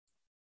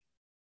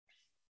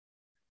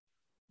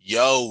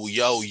Yo,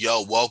 yo,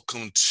 yo,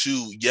 welcome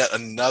to yet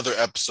another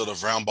episode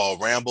of Round Ball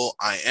Ramble.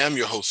 I am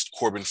your host,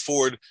 Corbin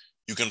Ford.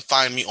 You can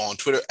find me on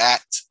Twitter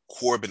at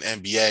Corbin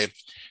NBA.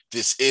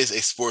 This is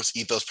a Sports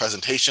Ethos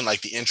presentation,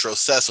 like the intro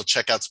says, so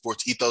check out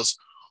Sports Ethos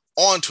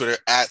on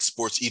Twitter at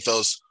Sports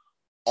Ethos,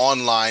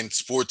 online,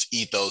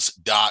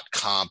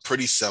 sportsethos.com.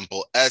 Pretty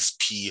simple,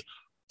 SPORTSETHOS.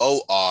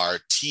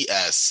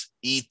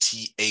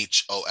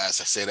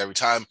 I say it every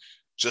time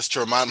just to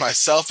remind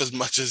myself as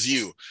much as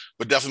you.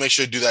 But definitely make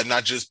sure to do that,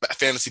 not just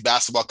fantasy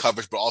basketball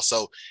coverage, but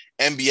also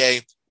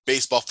NBA,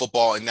 baseball,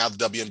 football, and now the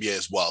WNBA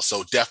as well.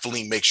 So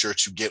definitely make sure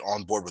to get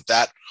on board with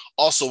that.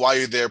 Also, while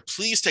you're there,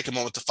 please take a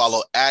moment to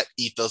follow at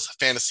Ethos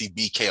Fantasy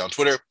BK on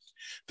Twitter,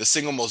 the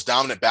single most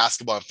dominant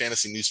basketball and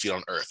fantasy newsfeed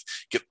on earth.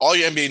 Get all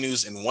your NBA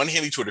news in one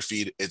handy Twitter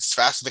feed. It's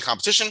faster than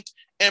competition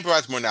and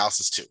provides more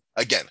analysis too.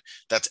 Again,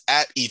 that's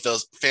at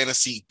Ethos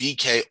Fantasy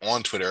BK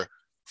on Twitter.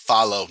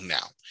 Follow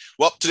now.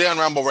 Well, today on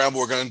Ramble Ramble,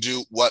 we're going to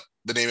do what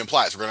the name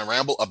implies. We're going to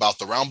ramble about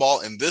the round ball.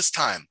 And this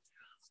time,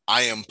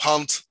 I am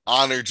pumped,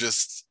 honored,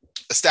 just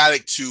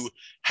ecstatic to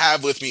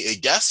have with me a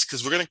guest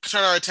because we're going to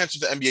turn our attention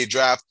to the NBA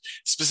draft,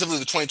 specifically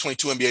the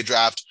 2022 NBA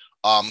draft,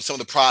 some of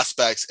the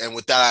prospects. And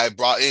with that, I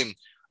brought in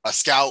a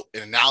scout,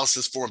 an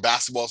analysis for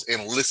basketballs,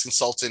 analytics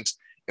consultant,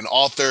 an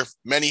author,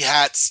 many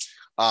hats.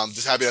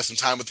 Just happy to have some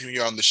time with him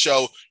here on the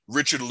show.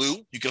 Richard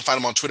Liu. You can find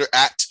him on Twitter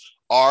at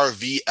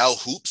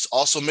RVL Hoops.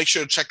 Also, make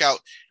sure to check out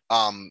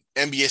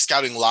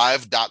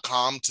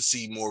NBAscoutinglive.com to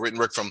see more written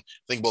work from, I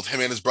think, both him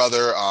and his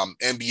brother,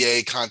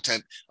 NBA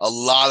content, a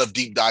lot of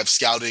deep dive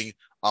scouting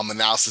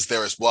analysis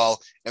there as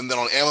well. And then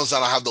on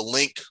Amazon, I have the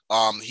link.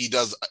 He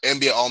does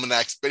NBA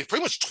almanacs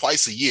pretty much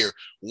twice a year.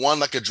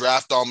 One like a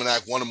draft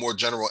almanac, one a more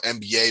general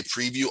NBA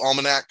preview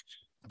almanac.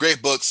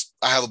 Great books.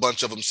 I have a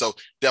bunch of them, so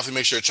definitely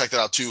make sure to check that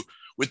out too.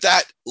 With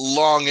that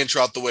long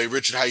intro out the way,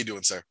 Richard, how you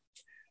doing, sir?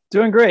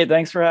 Doing great.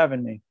 Thanks for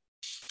having me.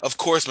 Of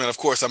course, man. Of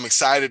course. I'm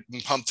excited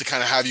and pumped to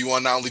kind of have you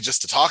on, not only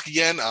just to talk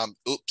again.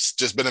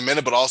 Just been a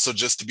minute, but also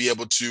just to be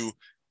able to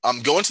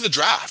go into the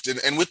draft.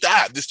 And with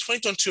that, this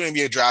 2022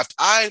 NBA draft,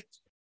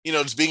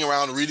 just being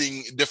around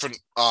reading different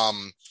not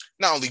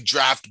only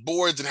draft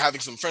boards and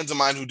having some friends of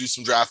mine who do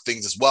some draft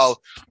things as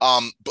well.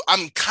 But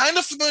I'm kind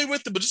of familiar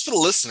with it, but just for the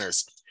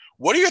listeners,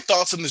 what are your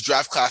thoughts on this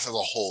draft class as a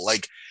whole?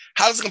 Like,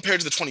 how does it compare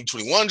to the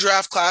 2021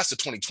 draft class, the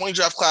 2020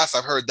 draft class?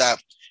 I've heard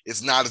that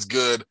it's not as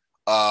good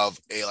of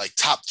a like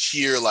top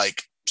tier,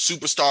 like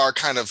superstar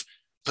kind of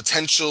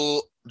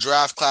potential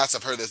draft class.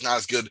 I've heard there's not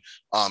as good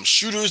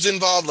shooters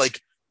involved.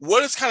 Like,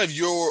 what is kind of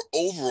your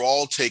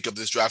overall take of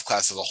this draft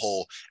class as a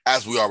whole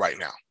as we are right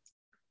now?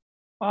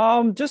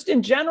 Just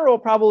in general,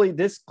 probably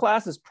this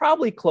class is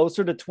probably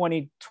closer to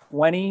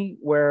 2020,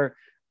 where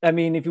I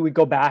mean, if you would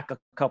go back a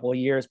couple of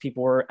years,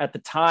 people were at the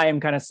time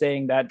kind of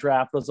saying that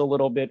draft was a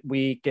little bit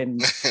weak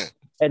and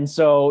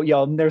so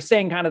they're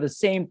saying kind of the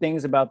same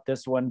things about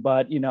this one,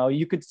 but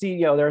you could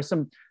see there's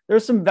some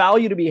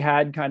value to be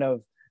had, kind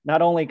of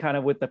not only kind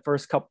of with the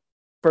first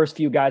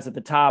few guys at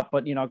the top,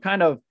 but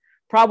kind of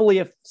probably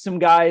if some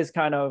guys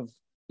kind of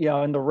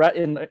in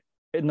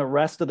the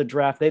rest of the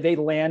draft they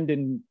land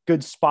in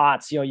good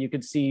spots, you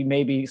could see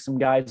maybe some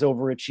guys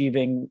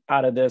overachieving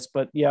out of this,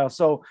 but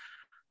so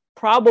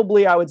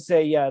probably I would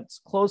say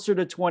it's closer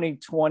to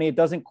 2020. It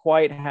doesn't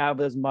quite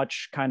have as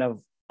much kind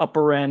of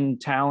upper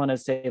end talent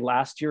as say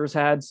last year's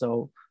had.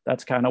 So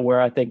that's kind of where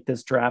I think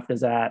this draft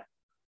is at.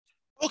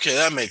 Okay,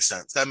 that makes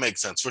sense. That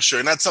makes sense for sure.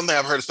 And that's something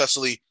I've heard,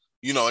 especially,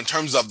 in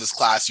terms of this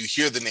class, you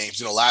hear the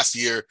names. Last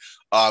year,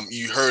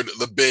 you heard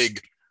the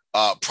big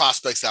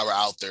prospects that were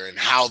out there and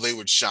how they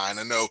would shine.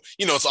 I know,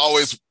 it's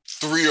always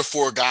three or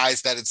four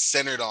guys that it's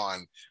centered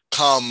on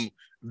come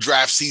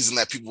draft season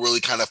that people really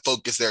kind of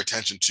focus their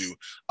attention to.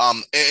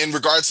 In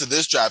regards to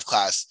this draft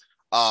class,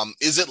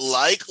 is it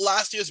like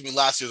last year's? I mean,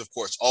 last year's, of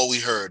course, all we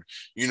heard,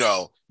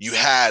 you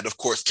had, of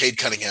course, Cade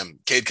Cunningham,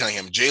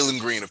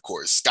 Jalen Green, of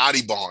course,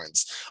 Scotty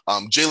Barnes,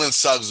 Jalen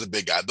Suggs was a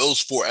big guy. Those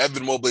four,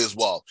 Evan Mobley as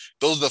well.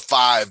 Those are the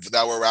five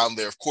that were around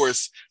there. Of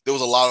course, there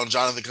was a lot on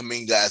Jonathan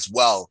Kuminga as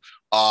well.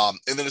 And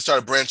then it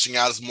started branching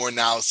out as more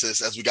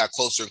analysis as we got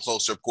closer and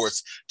closer, of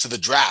course, to the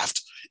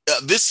draft.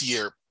 This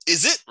year,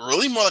 is it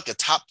really more like a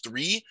top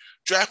three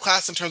draft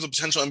class in terms of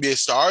potential NBA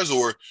stars,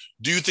 or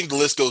do you think the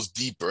list goes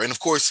deeper? And of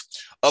course,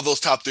 of those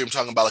top three, I'm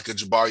talking about like a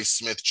Jabari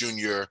Smith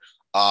Jr.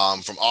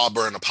 From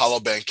Auburn, Apollo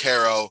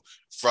Banchero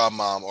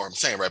from, or I'm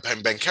saying right,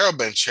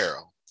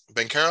 Banchero.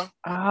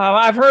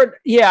 I've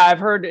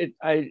heard it.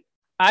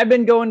 I've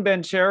been going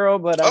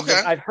Benchero, but Okay,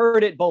 I've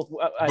heard it both.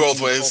 I both think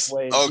both ways.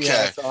 ways. Yeah.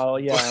 Okay, So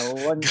yeah,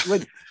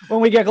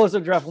 when we get closer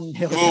to draft, we'll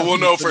nail it we'll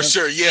down. know for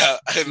sure. Yeah,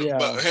 and Yeah.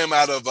 but him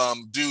out of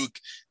Duke,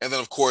 and then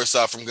of course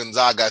from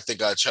Gonzaga, I think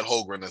Chet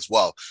Holmgren as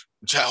well.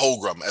 Chet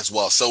Holmgren as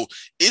well. So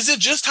is it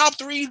just top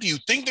three? Do you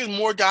think there's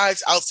more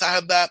guys outside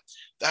of that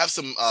have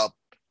some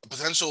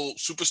potential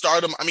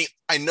superstardom? I mean,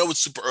 I know it's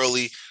super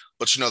early,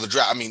 but the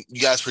draft. I mean,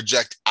 you guys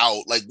project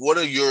out. Like, what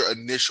are your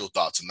initial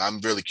thoughts? And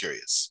I'm really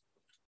curious.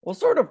 Well,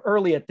 sort of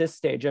early at this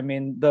stage. I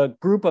mean, the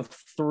group of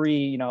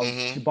three,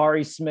 Mm-hmm.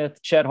 Jabari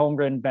Smith, Chet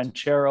Holmgren,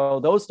 Banchero,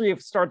 those three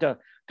have started to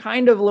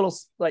kind of little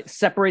like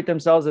separate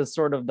themselves as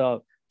sort of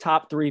the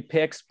top three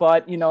picks.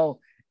 But,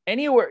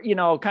 anywhere,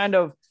 kind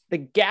of the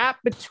gap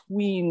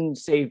between,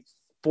 say,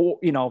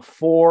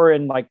 four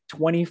and like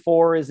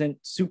 24 isn't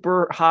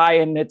super high.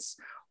 And it's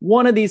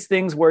one of these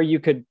things where you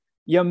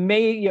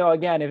may,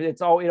 again, if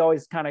it's all, it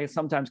always kind of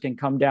sometimes can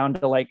come down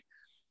to like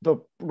the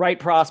right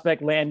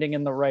prospect landing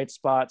in the right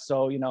spot.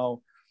 So,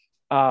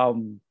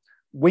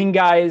 wing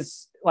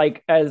guys,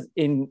 like as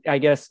in, I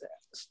guess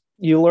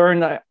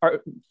they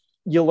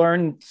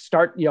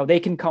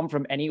can come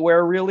from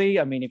anywhere really.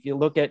 I mean, if you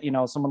look at,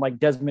 someone like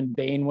Desmond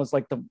Bain was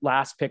like the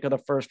last pick of the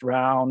first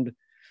round.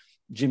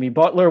 Jimmy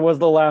Butler was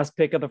the last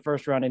pick of the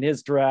first round in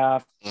his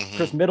draft. Mm-hmm.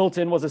 Chris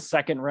Middleton was a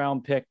second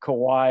round pick,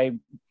 Kawhi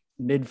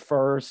mid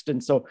first.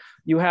 And so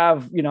you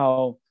have,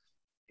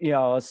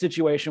 a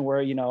situation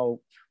where,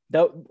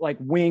 like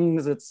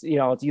wings, it's,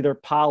 it's either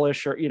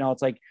polish or,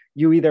 it's like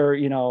you either,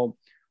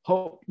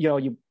 hope,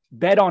 you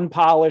bet on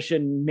polish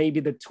and maybe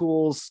the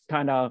tools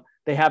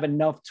they have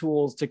enough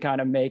tools to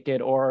kind of make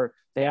it, or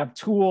they have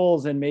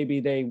tools and maybe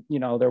they,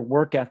 their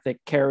work ethic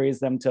carries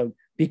them to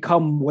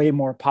become way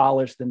more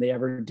polished than they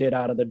ever did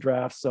out of the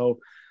draft. So,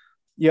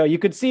 you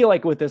could see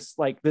like with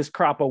this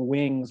crop of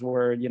wings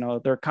where,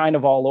 they're kind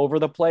of all over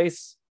the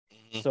place.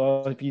 Mm-hmm.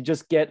 So if you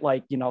just get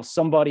like,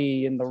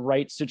 somebody in the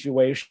right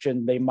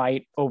situation, they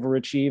might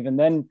overachieve. And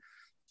then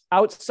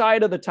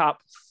outside of the top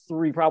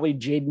three, probably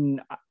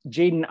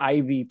Jaden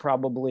Ivey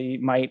probably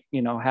might,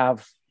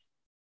 have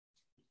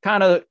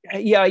kind of,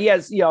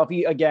 yes,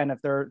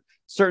 if there are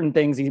certain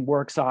things he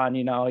works on,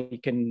 he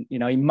can,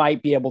 he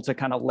might be able to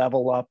kind of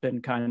level up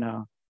and kind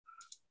of,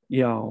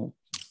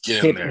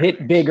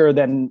 hit bigger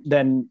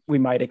than we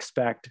might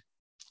expect.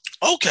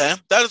 Okay,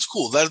 that is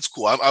cool.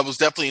 I was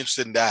definitely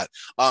interested in that.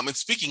 And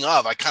speaking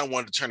of, I kind of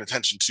wanted to turn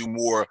attention to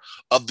more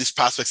of these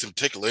prospects in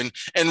particular,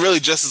 and really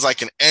just as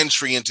like an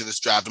entry into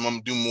this draft. I'm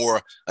going to do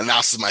more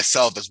analysis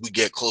myself as we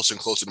get closer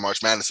and closer to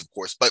March Madness, of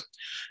course. But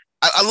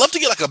I'd love to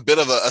get like a bit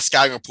of a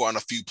scouting report on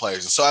a few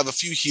players. And so I have a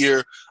few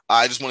here.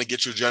 I just want to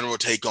get your general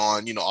take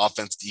on,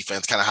 offense,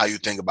 defense, kind of how you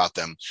think about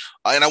them.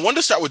 And I wanted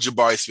to start with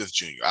Jabari Smith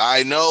Jr.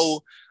 I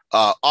know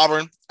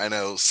Auburn. I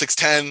know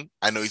 6'10".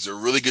 I know he's a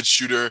really good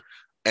shooter.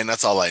 And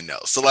that's all I know.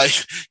 So, like,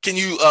 can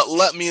you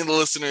let me and the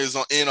listeners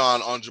in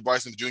on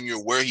Jabari Smith Jr.,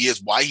 where he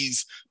is, why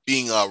he's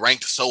being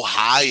ranked so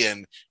high,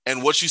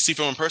 and what you see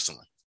from him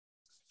personally?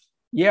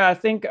 Yeah, I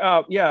think,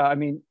 I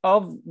mean,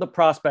 of the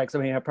prospects,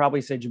 I'd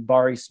probably say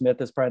Jabari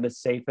Smith is probably the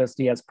safest.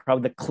 He has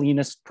probably the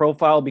cleanest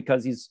profile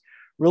because he's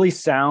really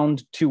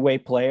sound two-way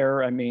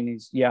player. I mean,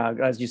 he's,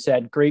 as you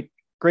said, great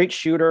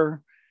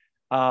shooter.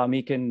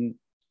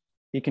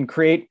 He can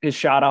create his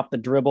shot off the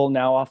dribble.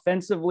 Now,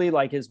 offensively,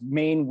 like his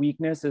main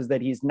weakness is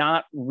that he's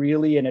not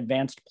really an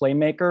advanced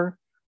playmaker.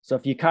 So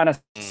if you kind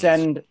of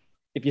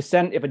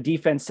if a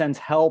defense sends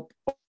help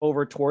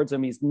over towards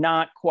him, he's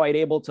not quite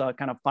able to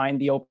kind of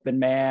find the open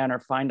man or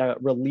find a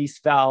release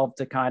valve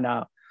to kind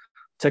of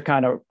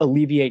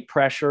alleviate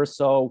pressure.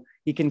 So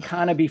he can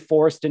kind of be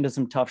forced into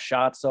some tough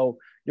shots. So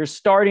you're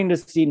starting to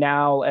see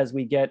now as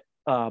we get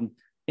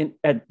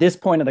at this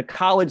point of the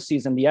college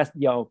season,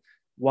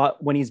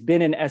 when he's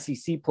been in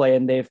SEC play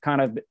and they've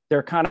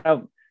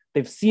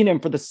seen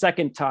him for the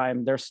second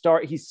time,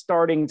 he's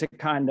starting to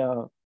kind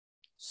of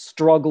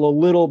struggle a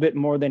little bit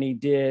more than he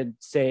did,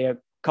 say, a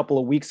couple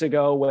of weeks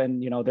ago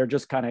when, they're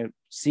just kind of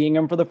seeing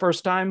him for the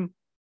first time.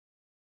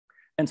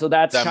 And so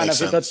that's kind of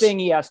the thing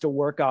he has to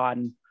work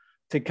on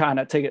to kind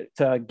of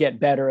to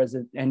get better as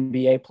an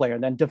NBA player.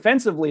 And then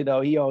defensively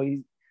though, he's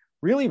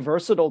really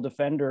versatile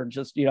defender.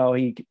 Just, he's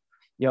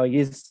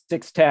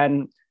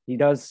 6'10". He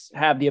does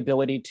have the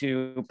ability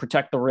to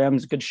protect the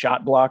rims, good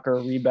shot blocker,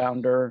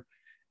 rebounder.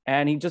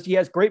 And he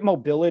has great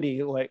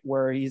mobility, like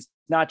where he's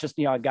not just,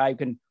 a guy who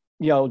can,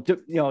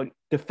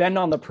 defend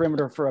on the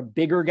perimeter for a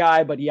bigger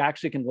guy, but he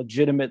actually can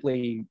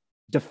legitimately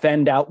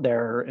defend out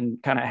there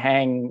and kind of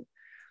hang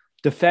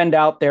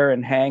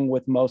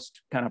with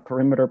most kind of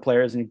perimeter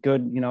players, and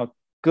good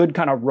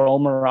kind of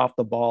roamer off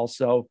the ball.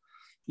 So,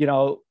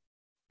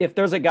 if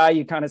there's a guy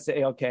you kind of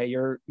say, okay,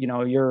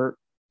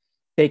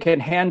 they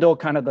can handle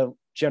kind of the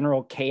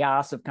general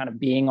chaos of kind of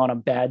being on a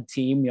bad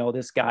team,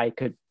 this guy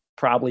could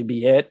probably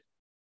be it.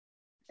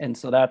 And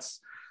so that's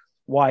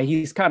why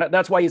he's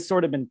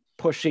sort of been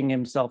pushing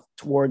himself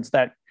towards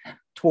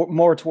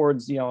more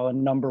towards, a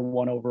number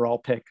one overall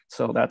pick.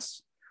 So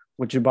that's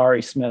with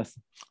Jabari Smith.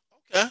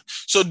 Okay.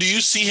 So do you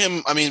see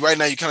him? I mean, right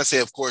now you kind of say,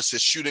 of course,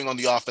 his shooting on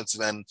the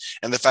offensive end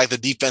and the fact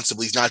that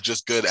defensively he's not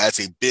just good as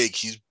a big,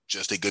 he's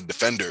just a good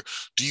defender.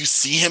 Do you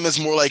see him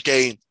as more like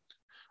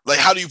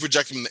how do you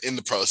project him in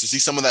the pros? Is he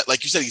someone that,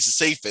 like you said, he's the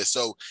safest?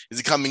 So is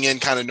he coming in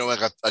kind of knowing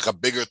like a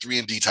bigger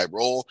 3-and-D type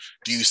role?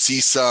 Do you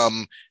see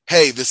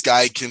hey, this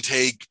guy can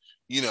take,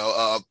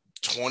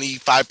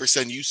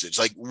 25% usage?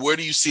 Like, where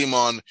do you see him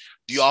on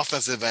the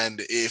offensive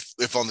end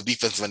if on the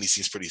defensive end he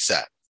seems pretty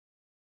set?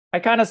 I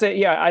kind of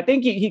say, I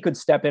think he could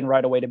step in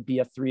right away to be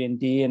a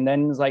 3-and-D. And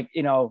then it's like,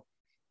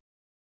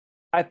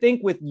 I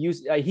think with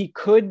use, he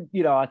could,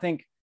 I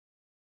think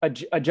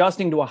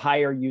adjusting to a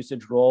higher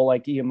usage role,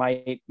 like he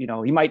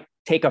might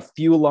take a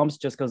few lumps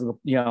just because of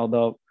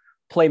the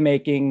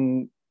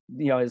playmaking,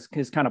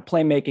 his kind of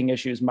playmaking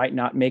issues might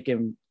not make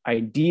him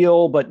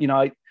ideal, but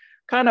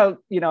kind of,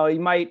 he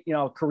might,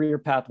 career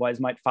path wise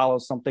might follow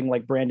something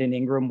like Brandon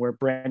Ingram, where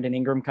Brandon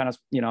Ingram kind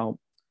of,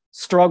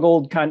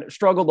 struggled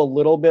a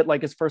little bit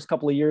like his first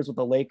couple of years with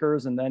the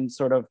Lakers. And then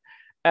sort of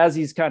as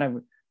he's kind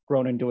of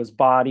grown into his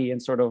body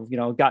and sort of,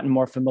 gotten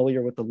more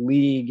familiar with the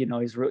league,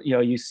 he's,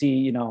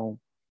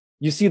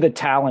 you see the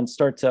talent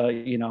start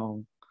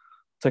to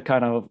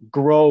kind of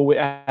grow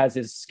as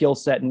his skill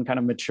set and kind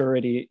of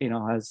maturity,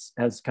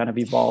 has kind of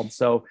evolved.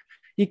 So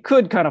he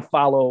could kind of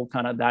follow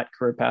kind of that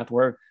career path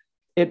where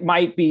it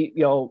might be,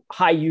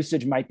 high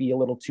usage might be a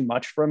little too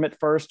much for him at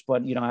first,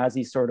 but, as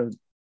he sort of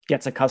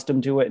gets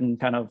accustomed to it and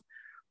kind of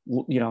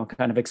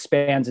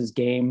expands his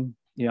game,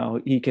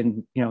 he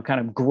can, kind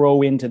of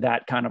grow into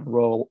that kind of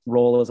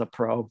role as a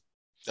pro.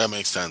 That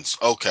makes sense.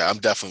 Okay, I'm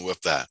definitely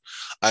with that.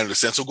 I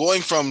understand. So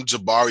going from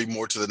Jabari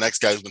more to the next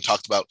guy who's been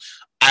talked about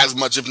as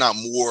much, if not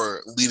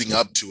more, leading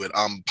up to it,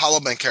 Paolo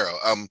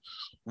Banchero.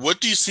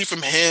 What do you see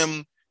from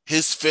him,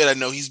 his fit? I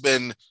know he's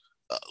been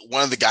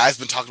one of the guys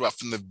been talked about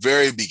from the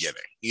very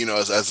beginning,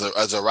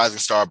 as a rising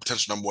star,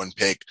 potential number one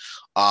pick.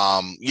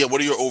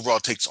 What are your overall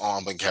takes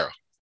on Banchero?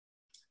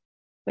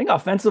 I think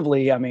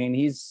offensively,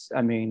 he's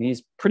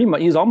pretty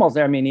much, he's almost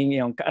there.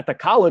 At the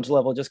college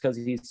level, just because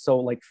he's so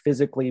like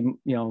physically,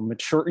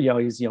 mature,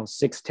 he's,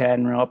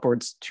 6'10",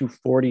 upwards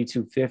 240,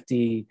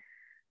 250,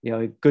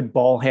 good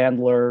ball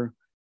handler,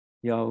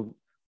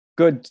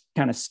 good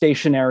kind of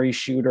stationary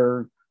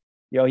shooter.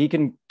 He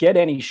can get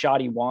any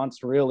shot he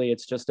wants, really.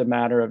 It's just a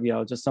matter of,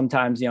 just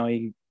sometimes,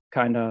 he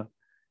kind of,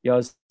 he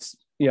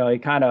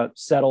kind of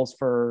settles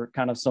for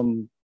kind of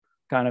some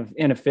kind of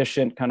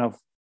inefficient kind of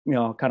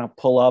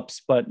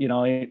pull-ups, but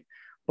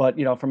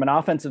from an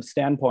offensive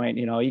standpoint,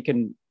 he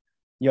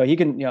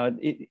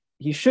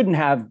shouldn't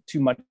have too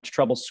much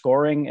trouble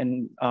scoring.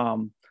 And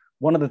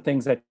one of the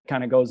things that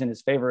kind of goes in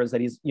his favor is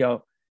that he's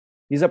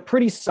a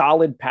pretty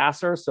solid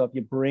passer. So if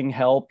you bring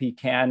help, he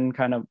can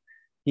kind of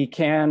hit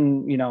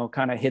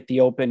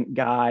the open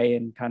guy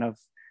and kind of,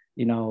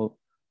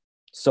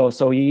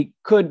 so he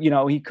could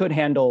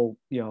handle,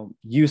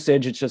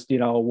 usage. It's just,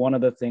 one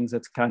of the things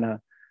that's kind of,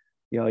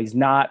 he's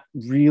not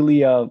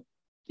really a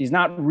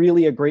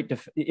great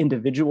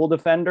individual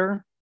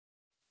defender,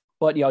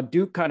 but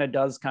Duke kind of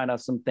does kind of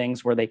some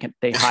things where they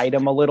hide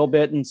him a little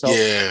bit, and so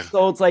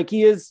it's like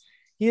he is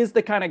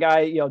the kind of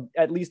guy,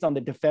 at least on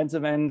the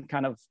defensive end,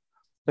 kind of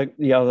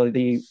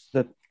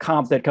the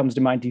comp that comes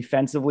to mind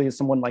defensively is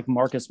someone like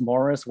Marcus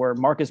Morris, where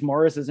Marcus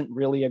Morris isn't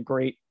really a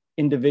great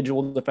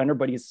individual defender,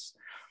 but he's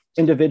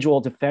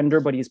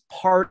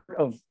part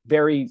of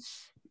very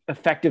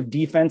effective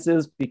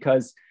defenses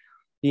because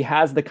he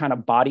has the kind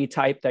of body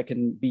type that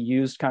can be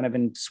used kind of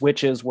in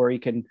switches where he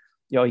can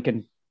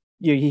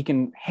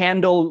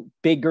handle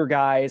bigger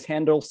guys,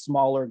 handle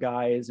smaller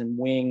guys and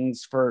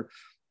wings for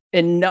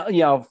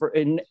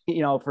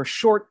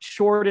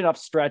short enough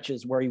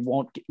stretches where he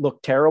won't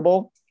look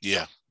terrible.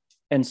 Yeah.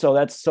 And so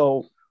that's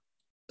so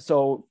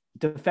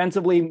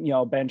defensively,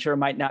 Banchero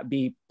might not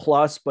be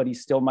plus, but he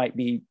still might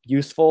be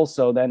useful.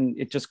 So then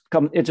it's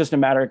just a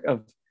matter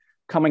of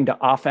coming to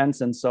offense.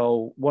 And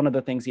so one of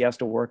the things he has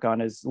to work on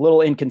is a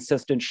little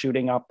inconsistent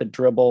shooting off the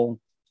dribble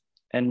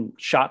and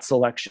shot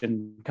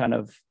selection, kind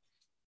of,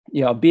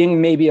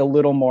 being maybe a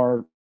little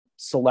more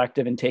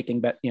selective and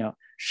taking,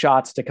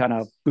 shots to kind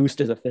of boost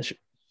his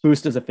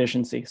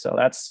efficiency. So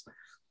that's,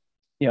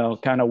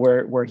 kind of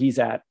where he's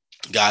at.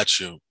 Got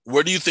you.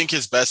 Where do you think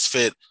his best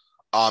fit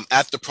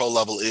at the pro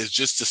level is,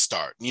 just to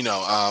start?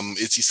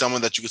 Is he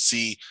someone that you could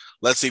see,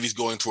 let's say if he's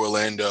going to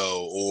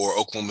Orlando or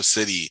Oklahoma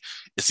City,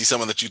 is he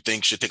someone that you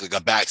think should take like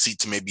a backseat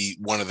to maybe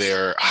one of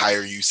their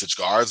higher usage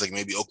guards, like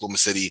maybe Oklahoma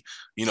City,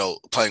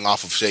 playing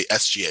off of Shai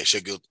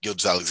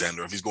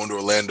Gilgeous-Alexander? If he's going to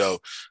Orlando,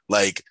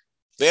 like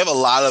they have a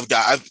lot of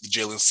guys,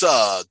 Jalen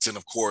Suggs, and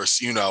of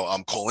course,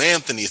 Cole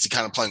Anthony. Is he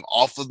kind of playing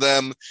off of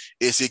them?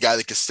 Is he a guy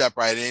that can step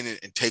right in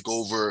and take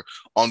over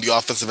on the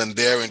offensive end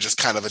there and just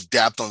kind of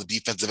adapt on the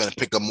defensive end and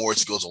pick up more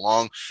as he goes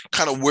along?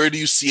 Kind of where do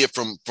you see it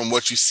from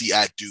what you see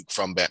at Duke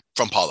from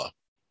Paolo?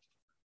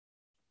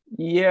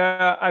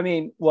 Yeah,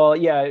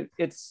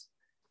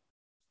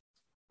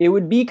 it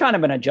would be kind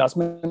of an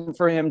adjustment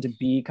for him to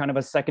be kind of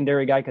a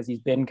secondary guy because he's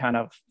been kind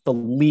of the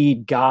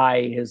lead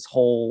guy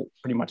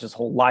pretty much his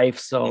whole life.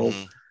 So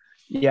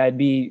yeah, it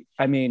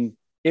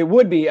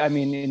would be,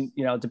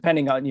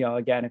 depending on,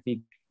 again, if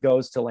he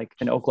goes to like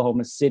an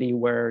Oklahoma City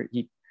where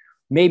he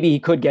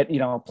could get,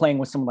 playing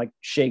with someone like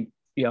Shai,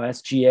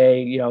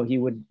 SGA, he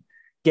would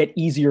get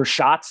easier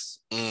shots.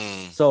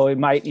 So it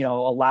might,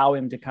 allow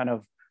him to kind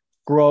of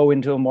grow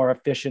into a more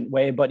efficient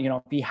way. But,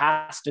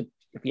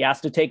 if he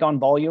has to take on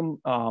volume,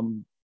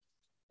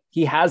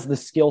 he has the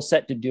skill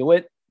set to do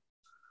it.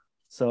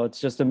 So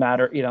it's just a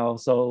matter,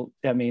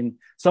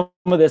 some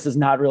of this is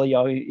not really,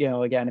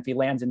 again, if he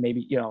lands in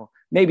maybe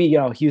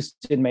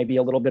Houston, maybe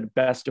a little bit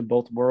best of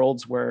both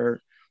worlds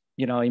where,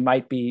 he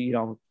might be,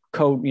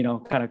 kind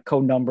of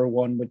co-number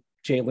one with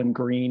Jalen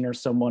Green or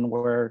someone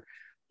where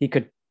he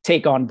could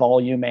take on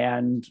volume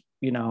and,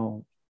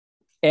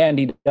 and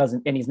he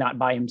doesn't, and he's not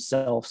by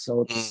himself.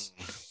 So it's,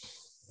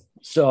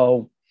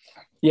 so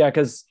yeah,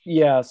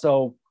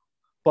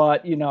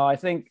 but, I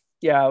think,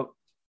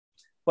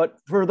 but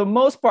for the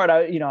most part,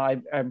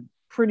 I'm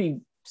pretty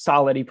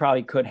solid. He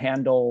probably could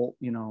handle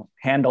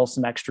kind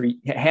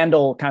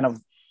of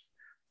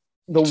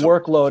the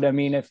workload. I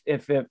mean,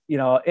 if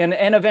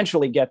and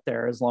eventually get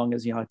there, as long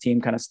as, a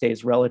team kind of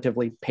stays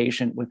relatively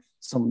patient with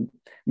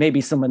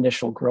maybe some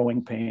initial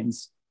growing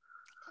pains.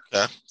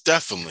 Yeah,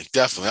 definitely.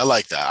 I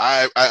like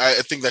that. I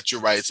think that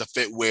you're right. It's a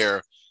fit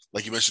where,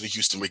 like you mentioned in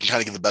Houston, we can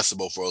kind of get the best of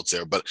both worlds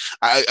here. But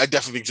I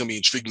definitely think it's going to be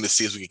intriguing to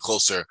see as we get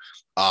closer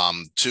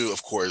to,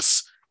 of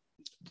course,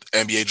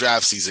 NBA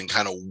draft season,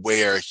 kind of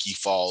where he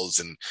falls,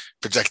 and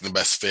projecting the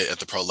best fit at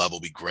the pro level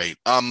will be great.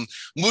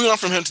 Moving on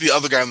from him to the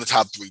other guy in the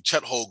top three,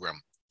 Chet Holmgren.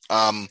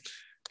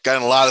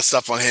 Gotten a lot of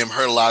stuff on him,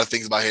 heard a lot of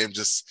things about him,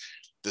 just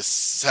this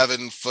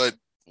 7 foot,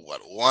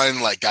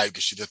 guy who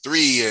can shoot a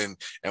three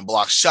and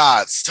block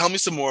shots. Tell me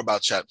some more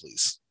about Chet,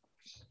 please.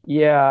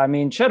 Yeah, I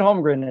mean, Chet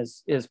Holmgren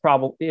is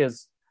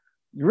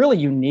really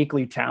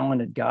uniquely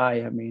talented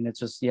guy. I mean, it's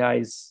just,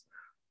 he's,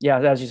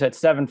 as you said,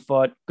 7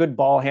 foot, good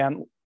ball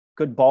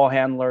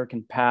handler,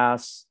 can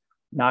pass,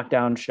 knock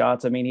down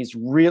shots. I mean, he's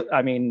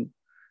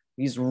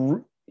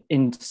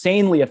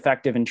insanely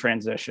effective in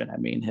transition. I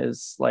mean,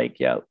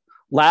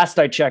 last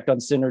I checked on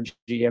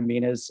Synergy, I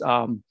mean, his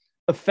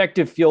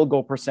effective field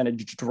goal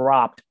percentage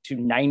dropped to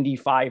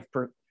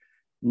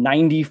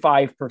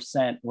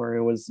 95%, where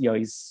it was,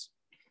 he's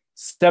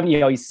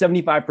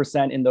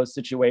 75% in those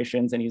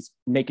situations, and he's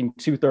making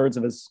 2/3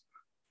 of his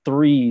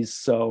threes.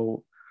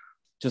 So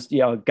just,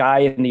 a guy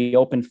in the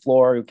open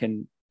floor who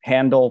can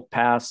handle,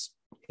 pass,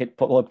 hit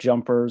pull-up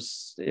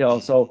jumpers,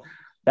 so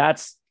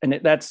that's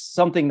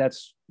something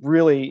that's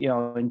really,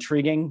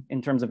 intriguing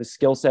in terms of his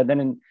skill set.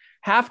 Then in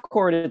half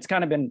court, it's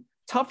kind of been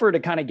tougher to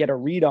kind of get a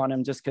read on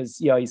him, just because,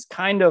 he's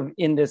kind of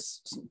in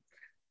this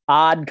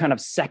odd kind of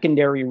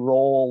secondary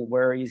role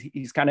where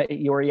he's kind of,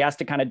 where he has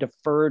to kind of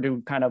defer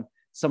to kind of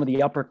some of the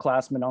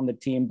upperclassmen on the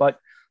team, but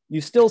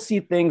you still see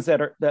things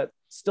that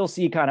still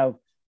see kind of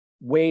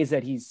ways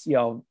that he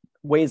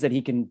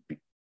can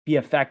be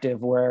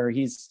effective, where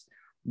he's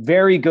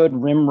very good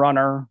rim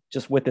runner,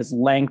 just with his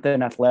length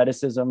and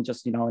athleticism,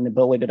 just, an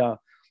ability to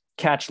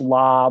catch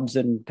lobs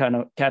and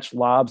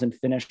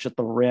finish at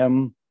the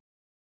rim.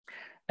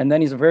 And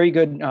then he's a very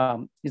good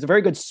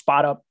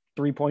spot up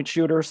 3-point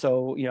shooter.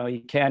 So,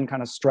 he can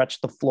kind of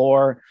stretch the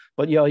floor,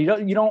 but,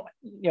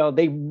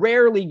 they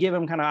rarely give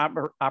him kind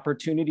of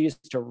opportunities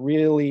to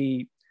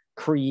really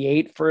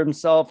create for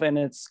himself.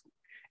 And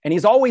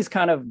he's always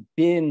kind of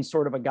been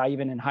sort of a guy,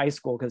 even in high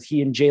school, because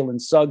he and Jalen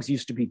Suggs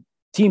used to be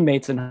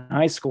teammates in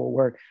high school,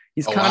 where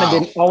he's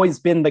always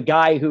been the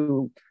guy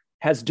who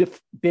has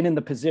been in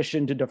the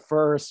position to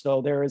defer.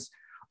 So there's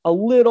a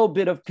little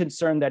bit of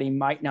concern that he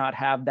might not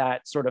have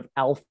that sort of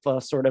alpha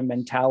sort of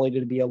mentality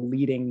to be a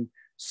leading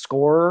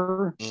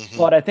scorer. Mm-hmm.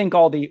 But I think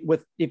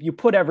if you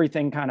put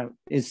everything kind of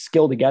his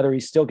skill together, he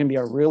still can be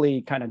a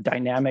really kind of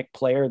dynamic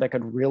player that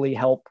could really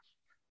help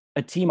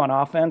a team on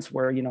offense,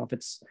 where, if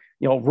it's,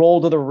 roll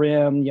to the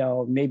rim,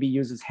 maybe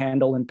use his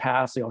handle and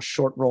pass,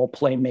 short roll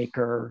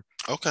playmaker,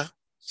 okay,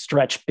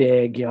 stretch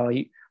big,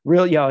 he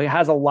really, he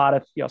has a lot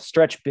of,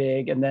 stretch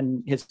big, and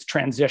then his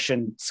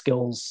transition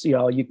skills,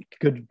 you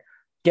could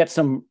get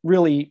some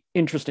really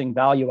interesting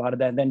value out of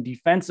that. And then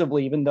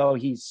defensively, even though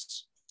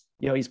he's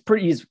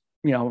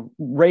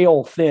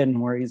rail thin,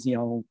 where he's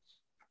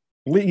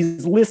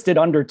listed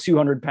under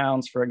 200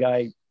 pounds for a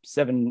guy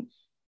 7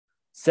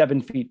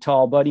 feet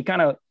tall, but he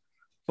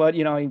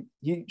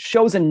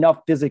shows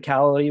enough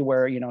physicality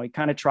where, he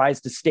kind of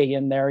tries to stay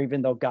in there,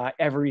 even though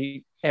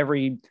every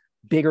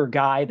bigger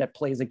guy that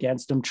plays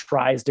against him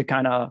tries to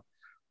kind of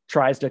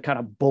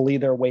bully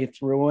their way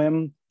through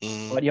him.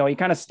 But, he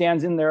kind of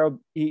stands in there,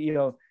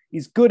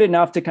 he's good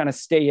enough to kind of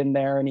stay in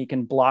there, and he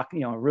can block,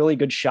 really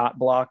good shot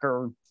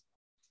blocker.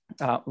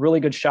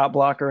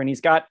 And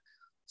he's got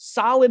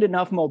solid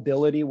enough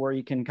mobility where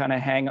he can kind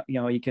of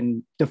he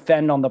can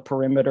defend on the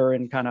perimeter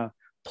and kind of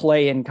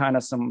play in kind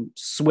of some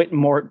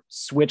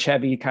switch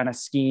heavy kind of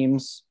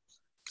schemes.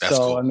 That's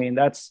so cool. I mean,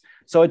 it's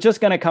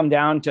just going to come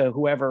down to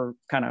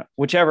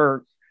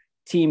whichever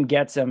team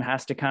gets him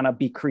has to kind of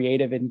be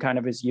creative in kind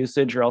of his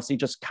usage, or else he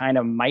just kind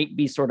of might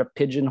be sort of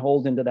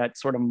pigeonholed into that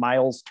sort of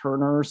Miles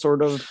Turner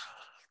sort of.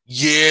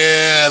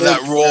 Yeah,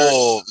 that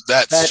role,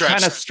 that stretch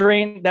kind of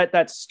strain,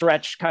 that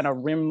stretch kind of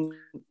rim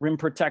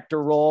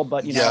protector role.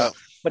 But,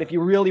 but if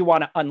you really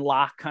want to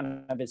unlock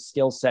kind of his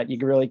skill set, you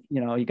really,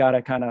 you got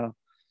to kind of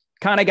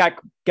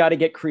got to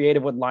get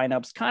creative with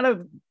lineups, kind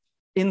of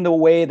in the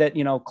way that,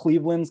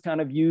 Cleveland's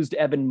kind of used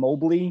Evan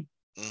Mobley,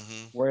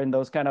 where in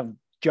those kind of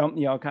jump,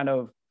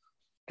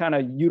 kind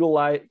of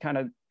utilize, kind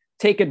of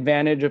take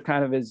advantage of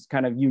kind of his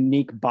kind of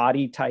unique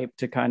body type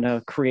to kind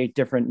of create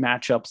different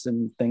matchups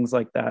and things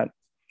like that.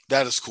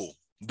 That is cool.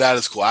 That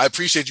is cool. I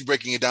appreciate you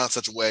breaking it down in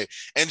such a way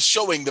and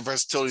showing the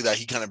versatility that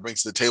he kind of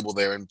brings to the table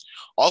there. And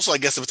also, I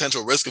guess, the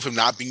potential risk of him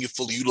not being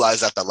fully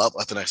utilized at that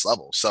level, at the next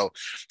level. So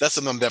that's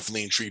something I'm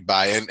definitely intrigued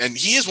by. And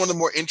he is one of the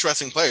more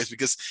interesting players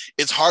because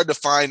it's hard to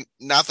find,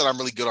 not that I'm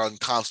really good on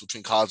comps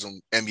between college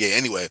and NBA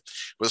anyway,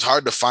 but it's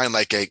hard to find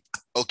like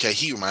okay,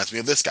 he reminds me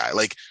of this guy.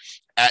 Like,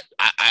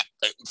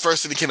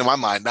 first thing that came to my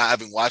mind, not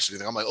having watched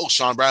anything, I'm like, oh,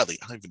 Sean Bradley.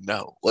 I don't even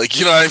know. Like,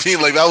 you know what I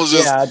mean? Like,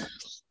 Yeah,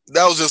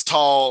 that was just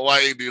tall,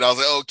 white dude. I was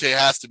like, okay, it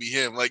has to be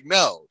him. Like,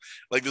 no,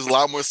 like there's a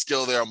lot more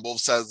skill there on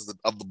both sides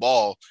of the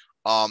ball.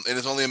 And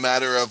it's only a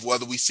matter of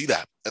whether we see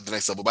that at the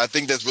next level. But I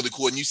think that's really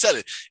cool. And you said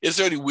it. It's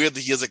already weird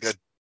that he has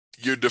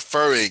you're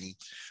deferring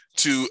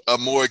to a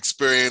more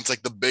experienced,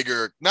 like the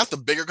bigger, not the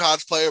bigger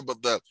college player,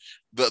 but the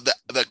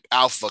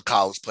alpha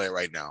college player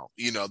right now,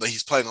 that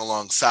he's playing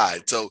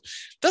alongside. So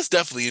that's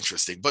definitely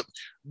interesting. But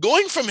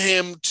going from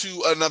him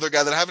to another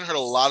guy that I haven't heard a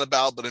lot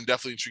about, but I'm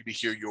definitely intrigued to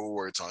hear your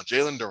words on,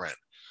 Jalen Duren.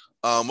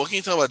 What can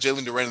you tell about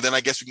Jalen Duren? And then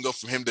I guess we can go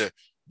from him to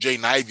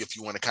Jaden Ivey if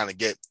you want to kind of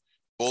get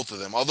both of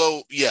them.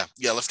 Although, yeah,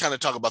 let's kind of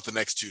talk about the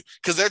next two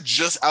because they're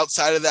just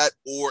outside of that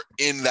or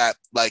in that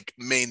like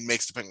main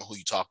mix, depending on who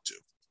you talk to.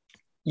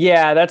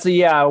 Yeah,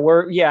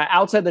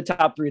 outside the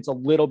top three, it's a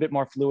little bit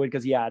more fluid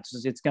because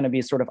it's going to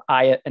be sort of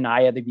an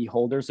eye of the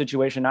beholder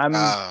situation. I'm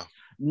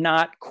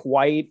not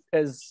quite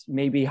as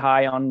maybe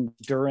high on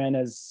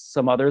Duren as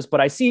some others,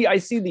 but I see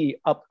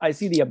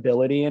the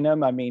ability in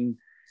him. I mean,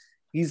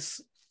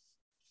 he's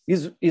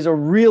a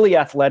really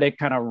athletic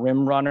kind of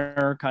rim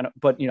runner,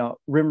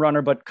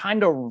 but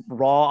kind of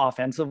raw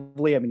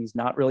offensively. I mean, he's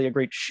not really a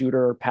great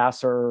shooter or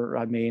passer.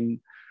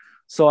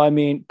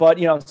 But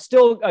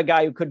still a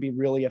guy who could be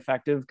really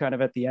effective kind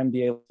of at the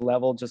NBA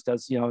level, just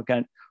as,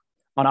 again,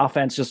 on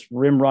offense, just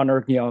rim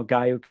runner,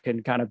 guy who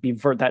can kind of be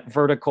that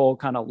vertical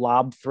kind of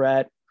lob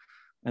threat.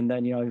 And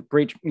then,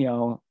 great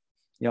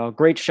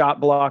shot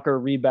blocker,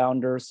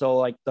 rebounder. So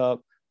like the,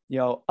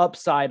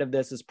 upside of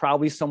this is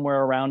probably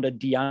somewhere around a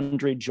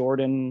DeAndre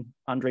Jordan,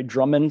 Andre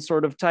Drummond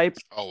sort of type.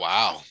 Oh,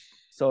 wow.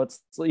 So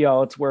it's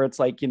where it's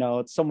like,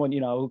 it's someone,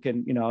 who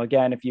can,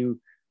 again, if you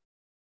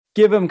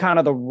give him kind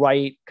of the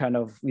right kind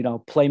of,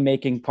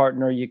 playmaking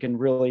partner, you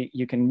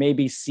can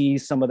maybe see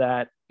some of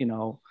that in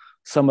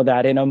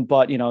him,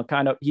 but,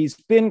 kind of, he's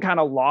been kind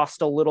of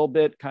lost a little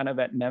bit kind of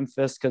at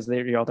Memphis because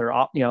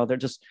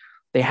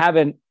they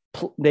haven't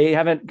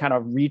kind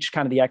of reached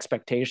kind of the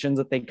expectations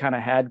that they kind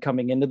of had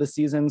coming into the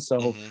season.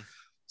 So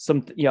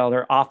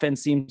their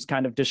offense seems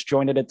kind of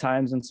disjointed at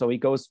times. And so he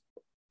goes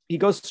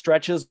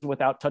stretches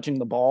without touching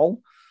the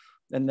ball.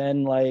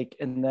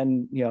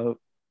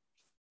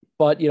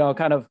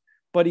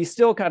 But he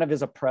still kind of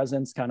is a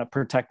presence, kind of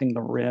protecting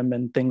the rim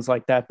and things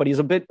like that. But he's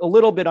a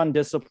little bit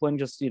undisciplined,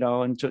 just,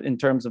 in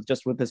terms of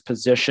just with his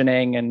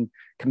positioning and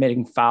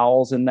committing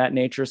fouls and that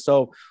nature.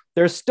 So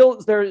there's still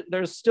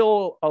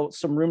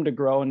some room to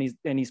grow, and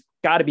he's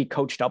got to be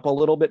coached up a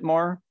little bit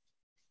more.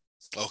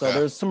 Okay. So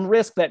there's some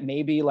risk that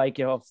maybe like,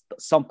 if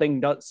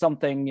something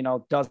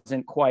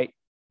doesn't quite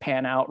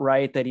pan out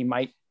right, that he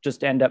might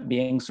just end up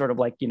being sort of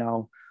like,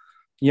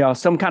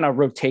 some kind of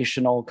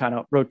rotational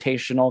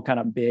kind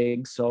of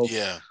big. So,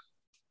 yeah.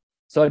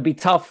 So it'd be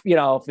tough,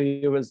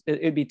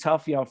 it'd be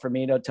tough, for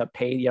me to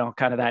pay,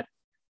 kind of that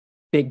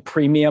big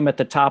premium at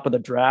the top of the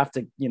draft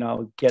to,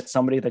 get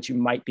somebody that you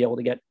might be able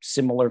to get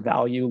similar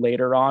value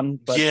later on.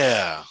 But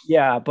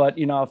but,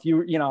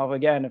 if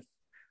again, if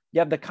you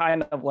have the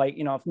kind of like,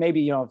 if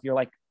maybe, if you're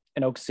like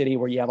in Oak City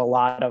where you have a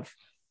lot of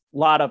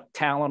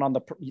talent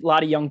a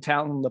lot of young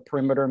talent on the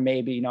perimeter,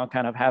 maybe,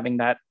 kind of having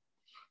that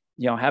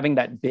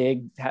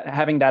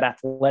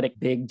athletic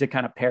big to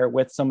kind of pair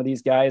with some of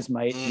these guys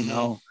might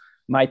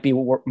be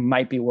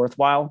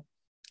worthwhile.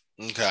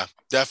 Okay,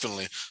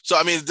 definitely. So,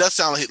 I mean, it does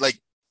sound like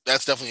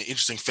that's definitely an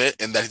interesting fit,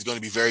 and that he's going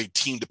to be very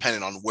team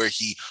dependent on where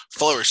he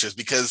flourishes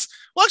because,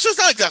 well, actually, it's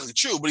not exactly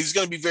true, but he's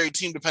going to be very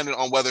team dependent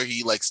on whether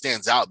he like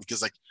stands out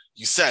because like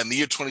you said, in the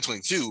year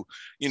 2022,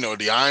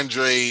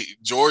 DeAndre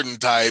Jordan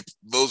type,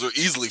 those are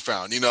easily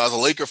found. As a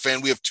Laker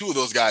fan, we have two of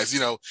those guys,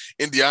 in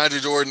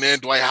DeAndre Jordan and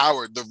Dwight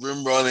Howard, the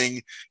rim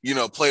running,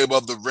 play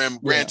above the rim.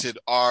 Granted,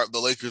 are the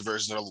Lakers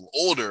versions are a little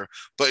older,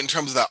 but in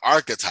terms of that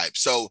archetype.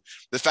 So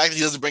the fact that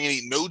he doesn't bring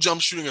no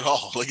jump shooting at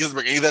all, like he doesn't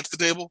bring any of that to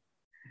the table.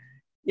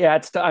 Yeah,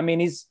 he's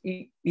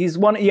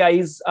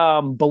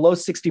below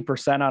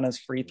 60% on his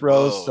free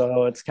throws. Whoa.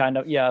 So it's kind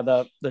of,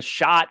 the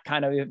shot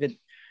kind of,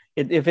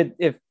 if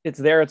it's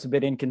there, it's a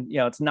bit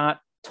it's not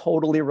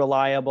totally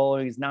reliable.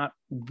 He's not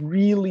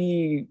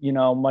really,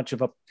 much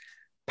of a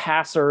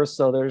passer.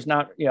 So there's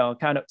not,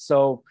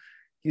 so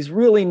he's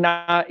really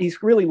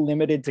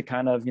limited to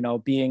kind of,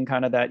 being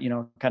kind of that,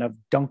 kind of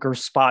dunker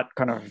spot,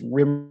 kind of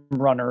rim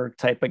runner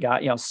type of guy,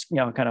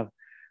 kind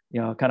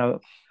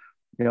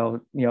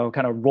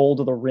of roll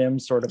to the rim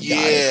sort of guy.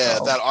 Yeah,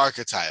 so. That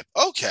archetype.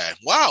 Okay.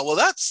 Wow. Well,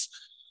 that's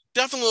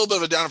definitely a little bit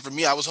of a downer for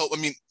me. I was hoping,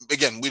 I mean,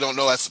 again, we don't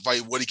know that's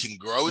what he can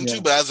grow into,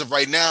 but as of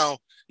right now,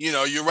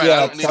 you're right.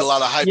 I don't need a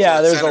lot of hype.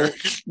 There's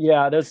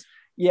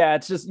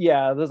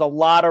a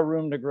lot of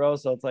room to grow.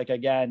 So it's like,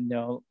 again,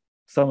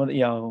 some of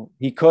the,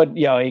 he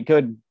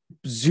could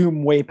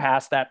zoom way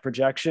past that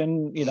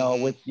projection,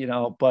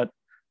 but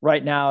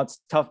right now it's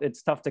tough.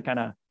 It's tough to kind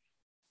of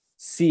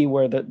see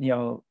where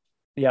the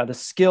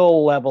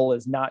skill level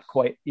is not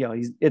quite,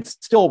 it's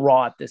still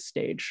raw at this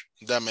stage.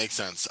 That makes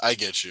sense. I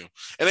get you.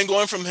 And then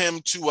going from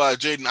him to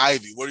Jaden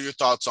Ivey, what are your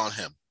thoughts on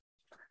him?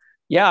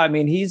 Yeah, I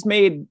mean, he's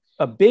made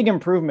a big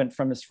improvement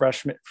from his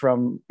freshman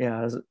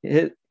year.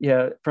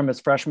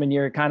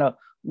 Kind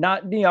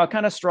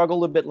of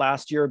struggled a bit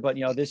last year, but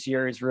this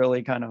year he's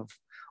really kind of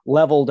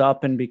leveled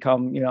up and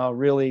become a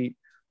really,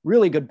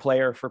 really good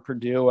player for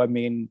Purdue. I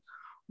mean,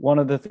 one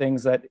of the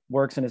things that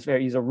works in his favor,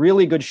 he's a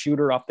really good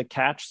shooter off the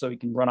catch, so he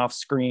can run off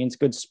screens,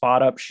 good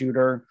spot up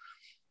shooter.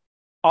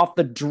 Off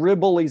the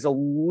dribble, he's a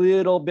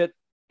little bit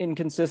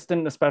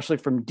inconsistent, especially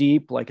from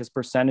deep. Like his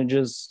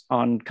percentages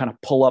on kind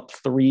of pull up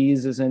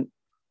threes isn't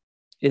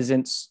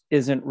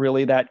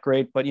really that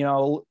great, but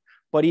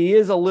he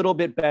is a little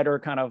bit better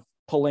kind of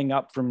pulling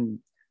up from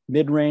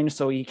mid range.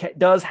 So he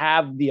does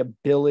have the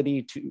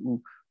ability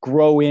to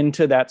grow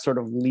into that sort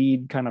of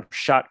lead kind of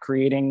shot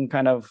creating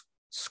kind of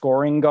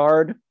scoring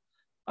guard.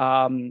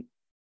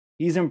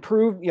 He's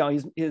improved,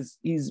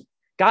 he's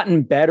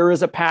gotten better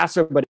as a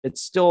passer, but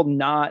it's still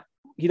not,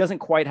 he doesn't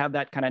quite have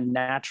that kind of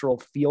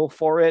natural feel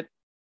for it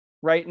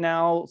right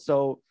now.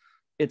 So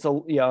it's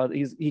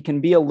he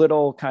can be a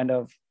little kind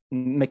of,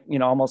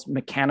 almost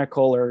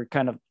mechanical, or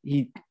kind of,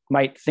 he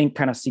might think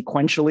kind of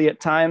sequentially at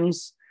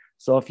times.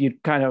 So if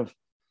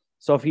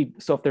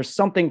there's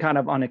something kind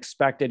of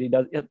unexpected,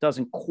 it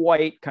doesn't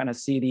quite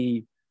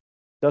see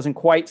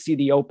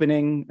the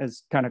opening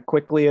as kind of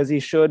quickly as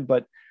he should.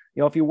 But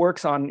if he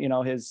works on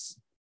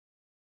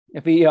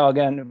if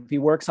he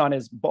works on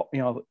his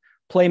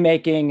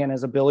playmaking and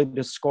his ability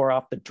to score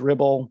off the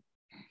dribble,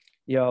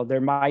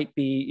 there might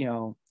be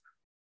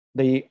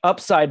the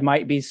upside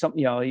might be some,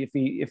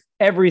 if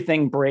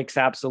everything breaks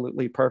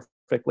absolutely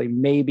perfectly,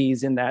 maybe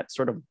he's in that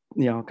sort of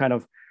kind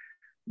of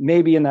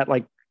maybe in that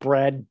like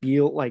Brad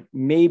Beal, like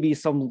maybe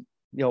some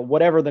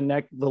whatever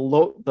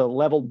the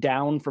level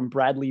down from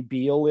Bradley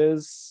Beal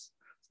is,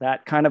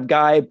 that kind of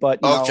guy.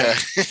 But okay.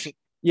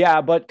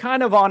 Yeah, but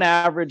kind of on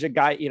average, a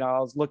guy, I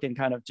was looking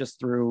kind of just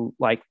through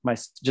like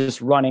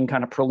just running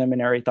kind of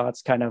preliminary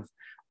thoughts, kind of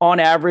on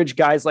average,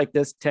 guys like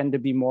this tend to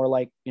be more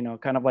like,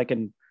 kind of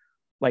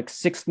like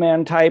sixth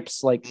man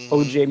types, like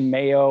OJ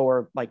Mayo,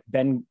 or like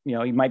Ben,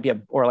 he might be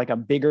or like a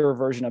bigger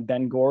version of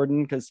Ben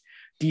Gordon, because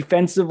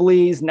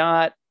defensively is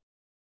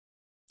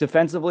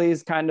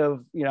kind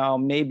of,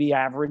 maybe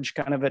average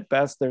kind of at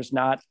best. There's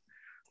not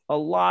a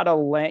lot of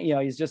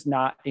he's just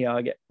not,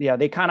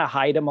 they kind of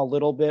hide him a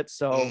little bit.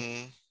 So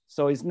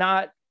he's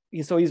not,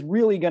 so he's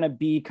really going to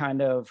be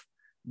kind of,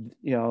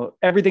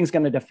 everything's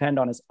going to depend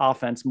on his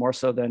offense more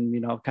so than,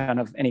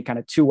 kind of any kind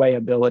of two-way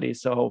ability.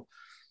 So,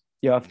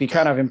 if he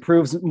kind of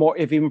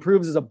if he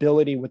improves his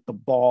ability with the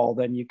ball,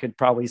 then you could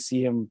probably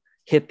see him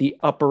hit the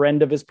upper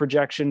end of his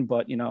projection,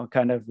 but,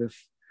 kind of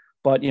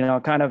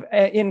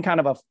in kind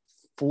of a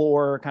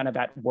floor, kind of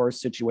at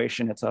worst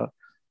situation,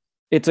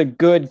 it's a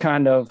good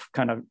kind of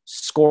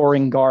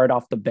scoring guard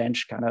off the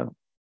bench kind of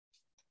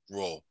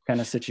role,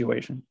 kind of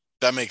situation.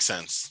 That makes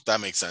sense.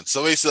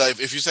 So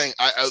basically, if you're saying,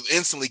 I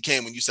instantly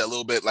came when you said a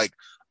little bit like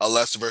a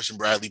lesser version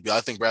Bradley Beal.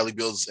 I think Bradley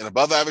Beal's an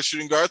above average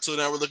shooting guard, so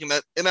now we're looking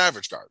at an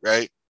average guard,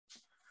 right?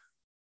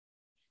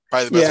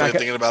 Probably the best way of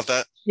thinking about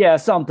that. Yeah,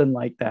 something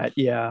like that.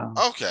 Yeah.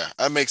 Okay,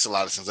 that makes a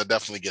lot of sense. I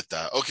definitely get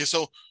that. Okay,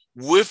 so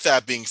with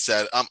that being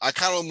said, I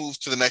kind of move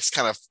to the next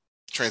kind of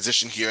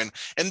transition here,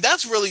 and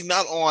that's really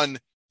not on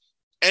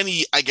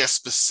any, I guess,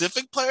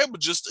 specific player, but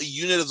just a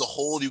unit as a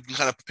whole. You can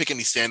kind of pick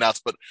any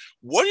standouts. But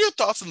what are your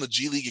thoughts on the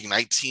G League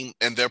Ignite team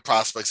and their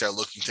prospects that are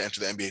looking to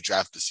enter the NBA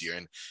draft this year?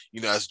 And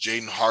as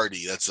Jaden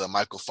Hardy, that's a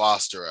Michael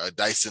Foster, a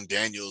Dyson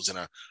Daniels, and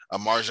a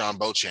Marjon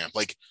Beauchamp.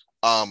 Like,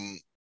 kind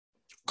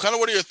of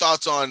what are your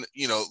thoughts on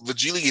the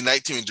G League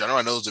Ignite team in general?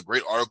 I know there's a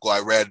great article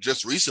I read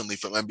just recently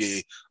from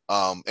NBA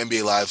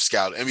Live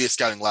Scout,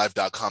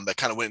 NBAScoutingLive.com, that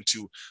kind of went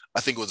into,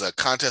 I think it was a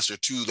contest or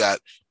two that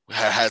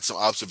had some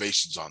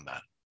observations on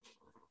that.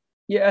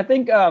 Yeah, I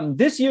think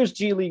this year's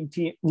G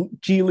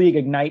League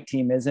Ignite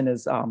team isn't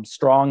as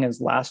strong as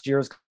last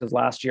year's, because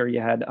last year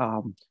you had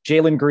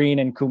Jalen Green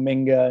and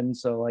Kuminga, and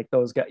so like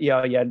those guys, you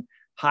had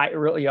high,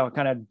 really,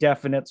 kind of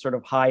definite sort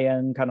of high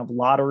end kind of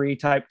lottery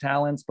type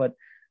talents. But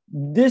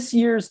this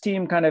year's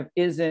team kind of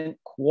isn't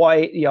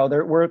quite,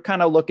 we're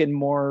kind of looking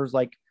more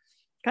like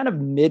kind of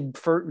mid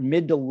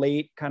to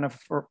late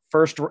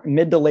first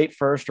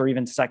or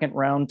even second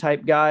round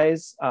type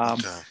guys.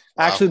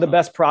 Actually, the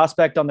best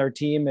prospect on their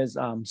team is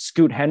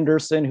Scoot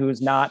Henderson,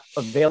 who's not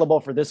available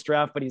for this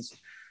draft, but he's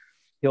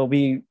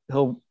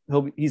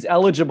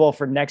eligible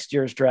for next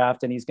year's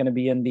draft, and he's going to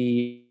be in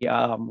the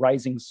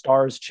Rising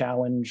Stars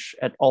Challenge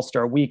at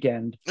All-Star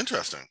Weekend.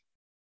 Interesting.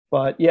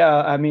 But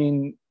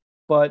with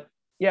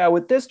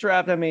this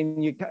draft, I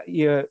mean,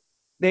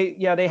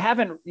 they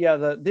haven't,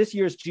 this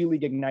year's G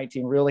League Ignite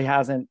team really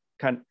hasn't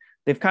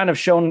they've kind of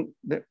shown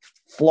the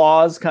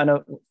flaws, kind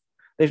of,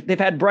 they've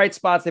had bright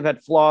spots, they've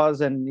had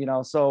flaws. And,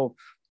 so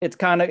it's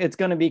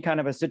going to be kind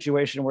of a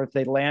situation where if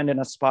they land in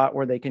a spot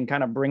where they can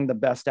kind of bring the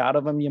best out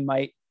of them, you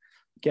might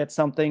get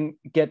something,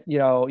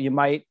 you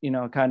might,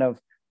 kind of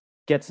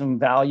get some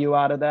value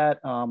out of that.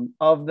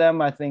 Of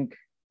them, I think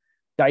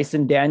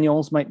Dyson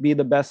Daniels might be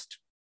the best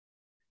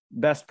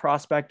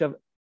prospect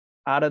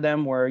out of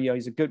them, where,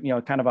 he's a good,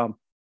 kind of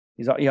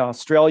he's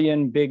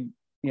Australian, big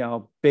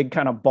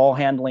kind of ball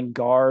handling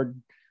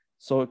guard.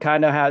 So it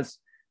kind of has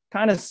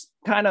from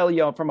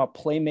a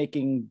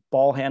playmaking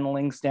ball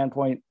handling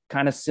standpoint,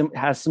 kind of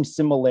has some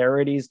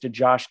similarities to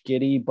Josh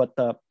Giddey, but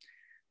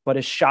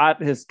his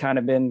shot has kind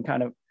of been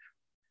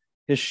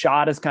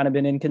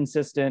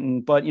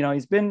inconsistent. But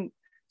he's been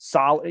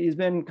solid. He's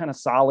been kind of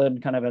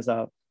solid, kind of as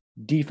a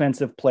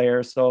defensive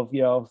player. So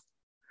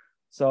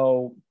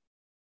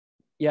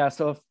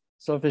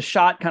if his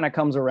shot kind of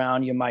comes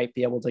around, you might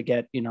be able to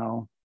get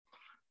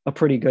a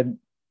pretty good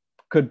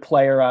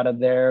player out of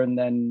there. And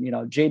then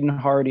Jaden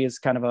Hardy is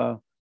kind of a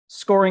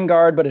scoring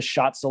guard, but his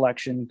shot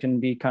selection can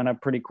be kind of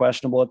pretty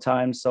questionable at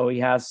times. So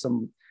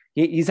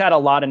he's had a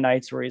lot of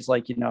nights where he's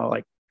like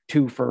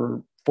 2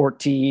 for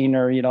 14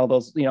 or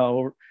those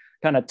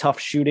kind of tough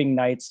shooting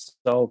nights.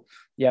 So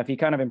yeah, if he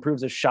kind of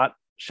improves his shot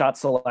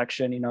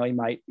selection,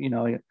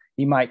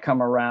 he might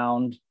come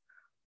around.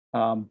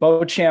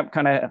 Beauchamp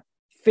kind of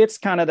fits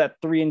kind of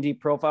that 3-and-D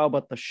profile,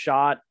 but the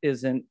shot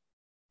isn't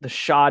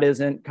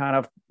kind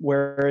of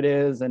where it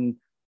is, and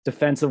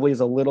defensively is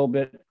a little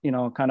bit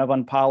kind of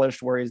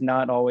unpolished, where he's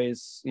not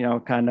always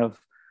kind of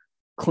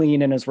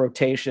clean in his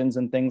rotations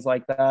and things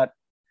like that.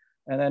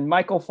 And then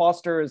Michael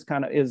Foster's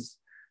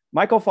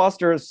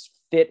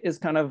fit is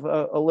kind of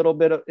a little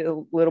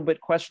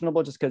bit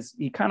questionable, just because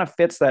he kind of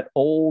fits that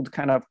old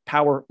kind of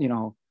power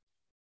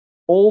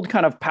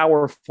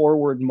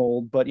forward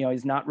mold, but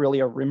he's not really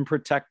a rim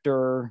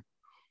protector,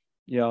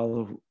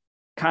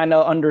 kind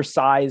of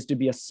undersized to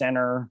be a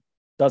center,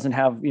 doesn't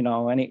have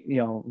any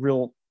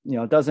real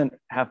doesn't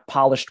have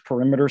polished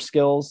perimeter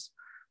skills,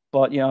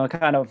 but in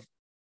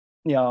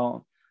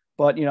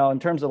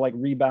terms of like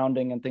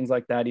rebounding and things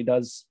like that, he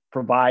does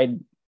provide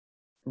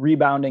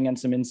rebounding and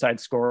some inside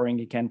scoring.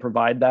 He can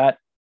provide that.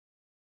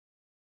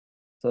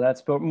 So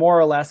that's more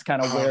or less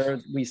kind of where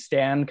we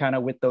stand kind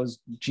of with those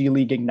G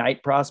League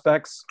Ignite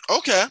prospects.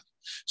 Okay.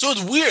 So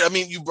it's weird. I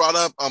mean, you brought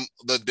up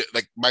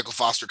the Michael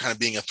Foster kind of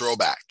being a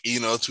throwback, to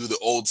the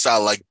old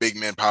style, like big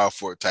man power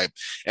forward type.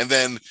 And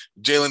then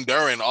Jalen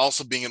Duren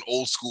also being an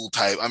old school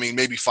type. I mean,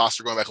 maybe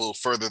Foster going back a little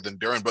further than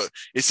Duren, but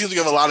it seems like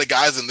you have a lot of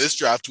guys in this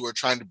draft who are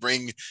trying to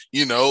bring,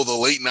 the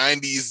late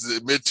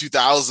 90s, mid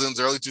 2000s,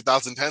 early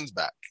 2010s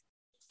back.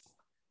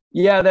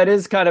 Yeah, that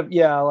is kind of,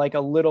 like a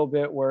little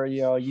bit where,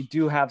 you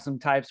do have some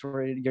types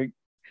where you're,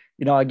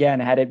 again,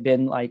 had it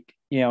been like,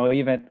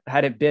 even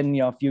had it been,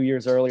 a few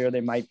years earlier,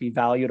 they might be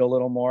valued a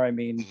little more. I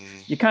mean,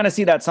 you kind of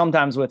see that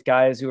sometimes with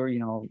guys who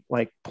are,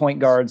 like point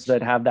guards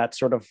that have that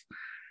sort of,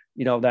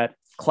 that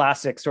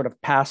classic sort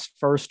of pass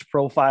first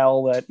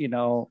profile that,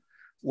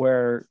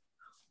 where,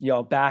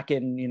 back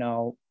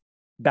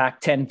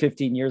 10,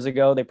 15 years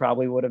ago, they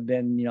probably would have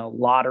been,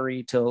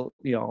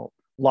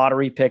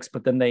 lottery picks,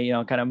 but then they,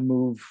 kind of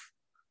move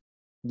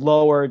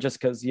lower just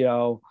because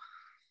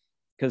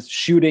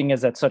shooting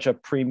is at such a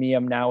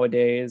premium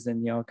nowadays,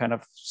 and, kind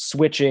of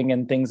switching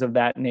and things of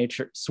that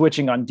nature,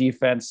 switching on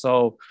defense.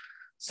 So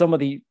some of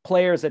the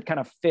players that kind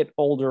of fit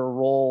older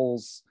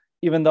roles,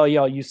 even though,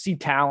 you see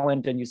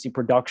talent and you see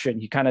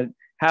production, you kind of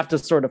have to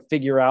sort of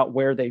figure out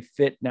where they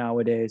fit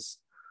nowadays.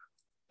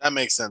 That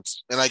makes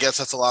sense. And I guess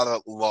that's a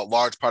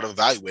large part of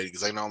evaluating,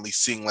 because I'm not only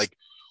seeing like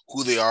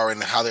who they are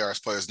and how they are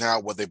as players now,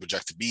 what they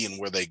project to be, and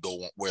where they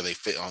go, where they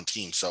fit on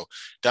teams. So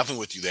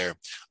definitely with you there.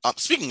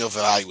 Speaking of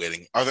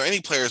evaluating, are there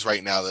any players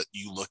right now that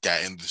you look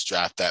at in this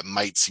draft that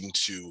might seem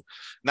to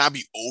not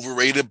be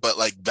overrated, but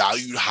like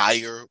valued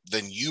higher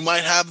than you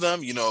might have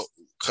them,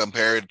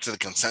 compared to the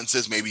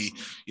consensus? Maybe,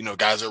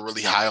 guys are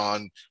really high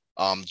on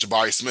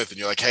Jabari Smith, and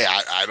you're like, hey,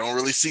 I don't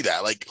really see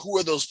that. Like, who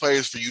are those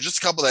players for you? Just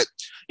a couple that,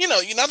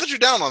 not that you're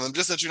down on them,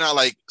 just that you're not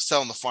like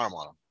selling the farm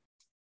on them.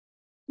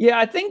 Yeah,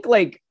 I think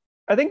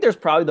there's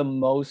probably the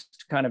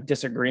most kind of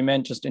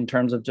disagreement just in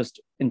terms of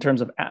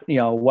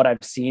what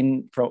I've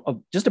seen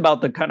from just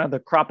about the kind of the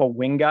crop of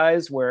wing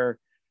guys, where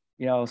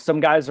some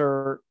guys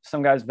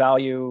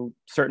value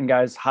certain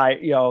guys high,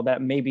 that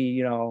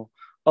maybe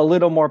a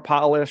little more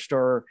polished,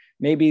 or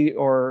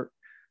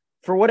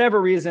for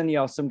whatever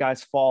reason, some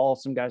guys fall,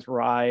 some guys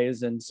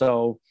rise, and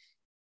so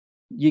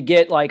you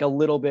get like a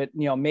little bit,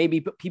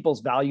 maybe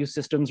people's value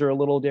systems are a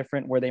little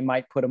different, where they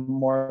might put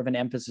more of an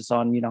emphasis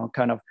on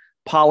kind of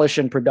polish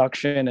and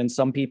production, and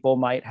some people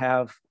might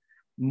have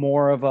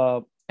more of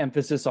a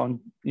emphasis on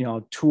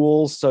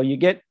tools. So you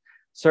get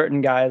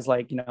certain guys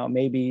like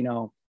maybe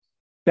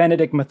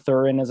Benedict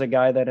Mathurin is a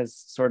guy that has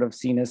sort of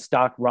seen his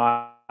stock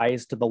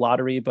rise to the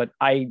lottery, but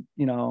I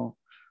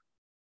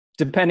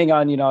depending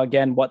on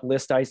again what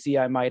list I see,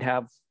 I might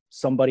have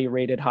somebody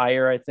rated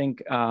higher. I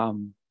think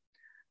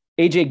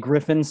AJ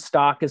Griffin's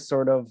stock has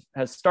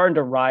started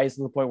to rise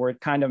to the point where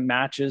it kind of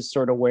matches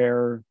sort of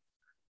where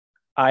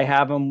I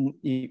have him,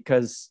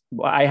 because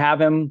I have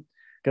him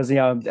because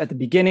at the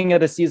beginning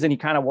of the season he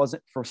kind of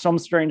wasn't,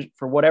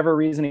 for whatever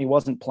reason he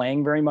wasn't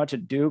playing very much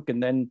at Duke,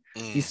 and then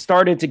he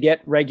started to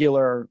get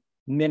regular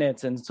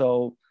minutes, and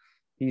so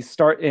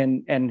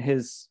and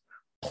his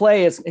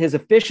his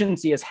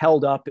efficiency is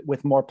held up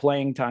with more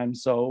playing time.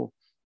 So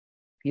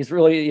he's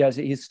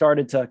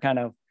started to kind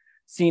of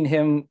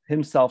seen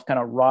himself kind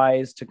of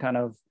rise to kind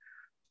of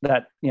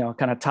that,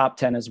 kind of top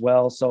 10 as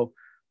well. So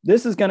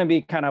this is going to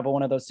be kind of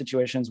one of those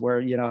situations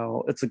where,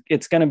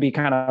 it's going to be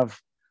kind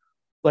of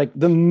like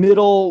the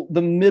middle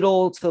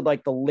to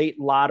like the late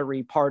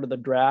lottery part of the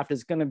draft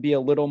is going to be a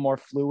little more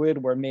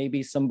fluid, where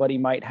maybe somebody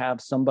might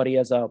have somebody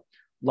as a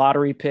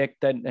lottery pick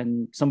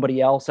and somebody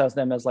else has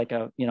them as like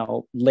a,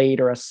 late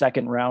or a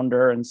second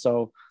rounder. And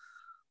so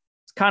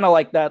it's kind of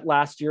like that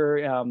last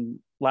year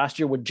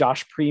with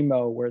Josh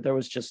Primo, where there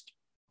was just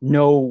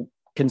no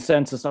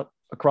consensus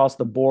across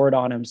the board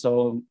on him.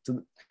 So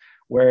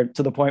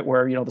to the point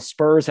where, the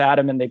Spurs had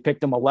him and they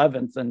picked him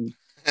 11th,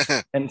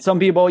 and some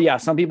people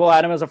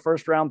had him as a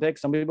first round pick.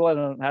 Some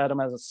people had him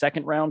as a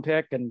second round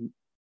pick.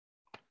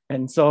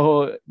 And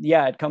so,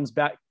 it comes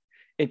back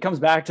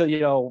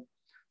to,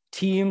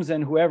 teams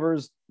and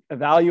whoever's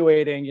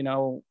evaluating,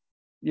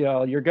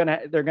 they're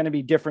going to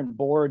be different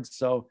boards.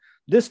 So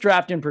this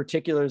draft in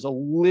particular is a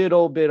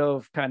little bit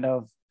of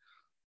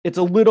it's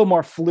a little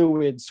more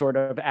fluid sort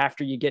of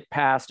after you get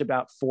past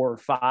about 4 or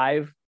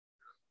 5,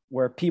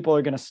 where people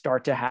are going to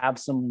start to have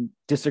some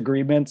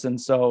disagreements. And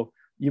so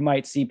you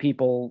might see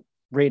people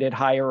rated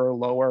higher or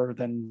lower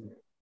than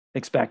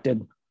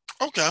expected.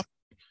 Okay.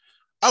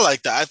 I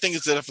like that. I think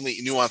it's definitely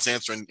a nuanced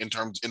answer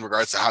in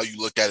regards to how you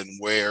look at it and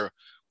where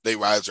they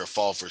rise or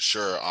fall for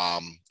sure,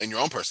 in your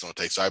own personal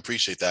take. So I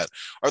appreciate that.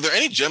 Are there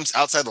any gems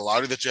outside the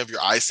lottery that you have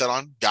your eyes set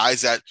on?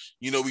 Guys that,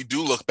 we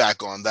do look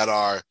back on that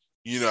are,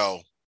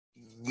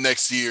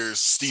 next year's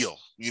steal,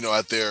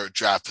 at their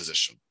draft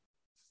position?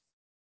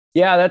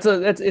 Yeah, that's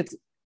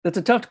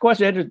a tough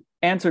question to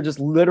answer, just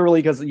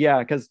literally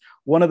because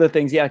one of the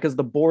things, because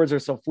the boards are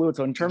so fluid.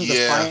 So in terms of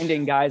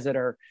finding guys that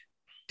are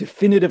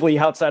definitively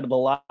outside of the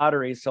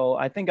lottery. So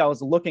I think I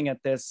was looking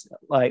at this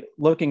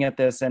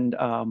and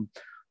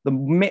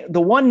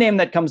the one name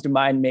that comes to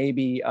mind may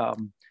be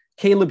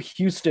Caleb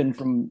Houston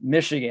from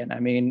Michigan. I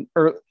mean,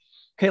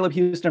 Caleb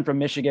Houston from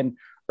Michigan,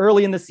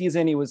 early in the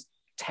season, he was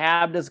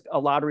tabbed as a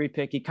lottery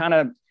pick. He kind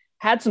of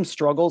had some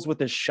struggles with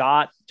his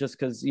shot just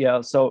because,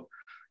 so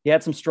he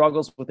had some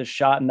struggles with his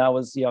shot, and that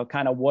was,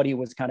 kind of what he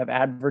was kind of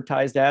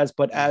advertised as.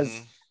 But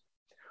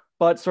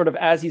sort of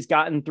as he's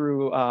gotten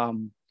through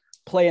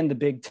play in the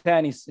Big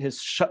Ten,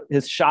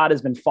 his shot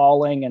has been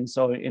falling. And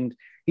so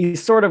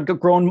he's sort of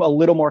grown a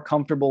little more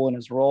comfortable in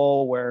his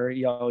role, where,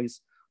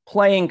 he's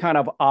playing kind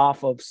of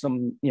off of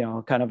some,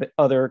 kind of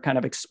other kind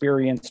of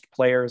experienced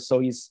players. So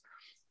he's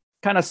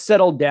kind of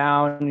settled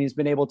down, and he's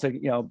been able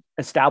to,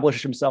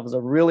 establish himself as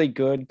a really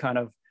good kind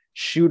of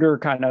shooter,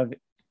 kind of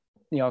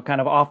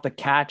off the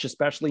catch,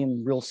 especially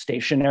in real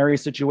stationary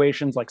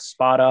situations like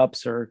spot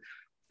ups or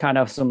kind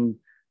of some,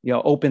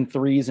 open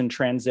threes in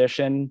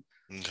transition.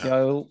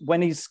 Okay.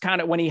 When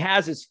he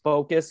has his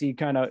focus, he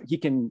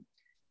can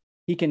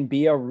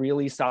be a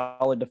really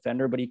solid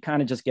defender, but he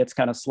kind of just gets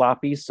kind of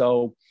sloppy.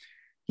 So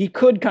he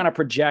could kind of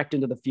project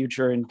into the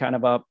future in kind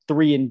of a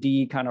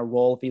 3-and-D kind of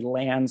role if he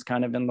lands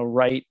kind of in the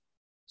right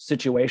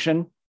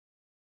situation.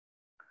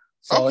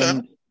 So,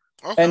 okay.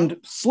 And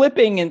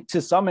slipping in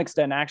to some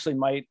extent actually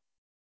might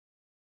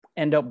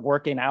end up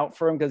working out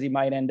for him, because he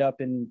might end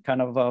up in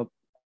kind of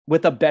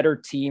with a better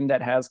team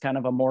that has kind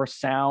of a more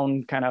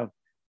sound kind of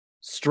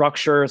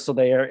structure. So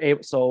they are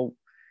able, so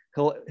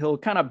he'll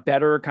kind of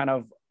better kind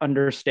of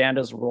understand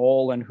his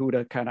role and who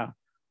to kind of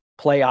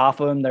play off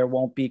of him. There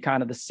won't be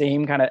kind of the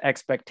same kind of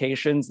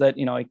expectations that,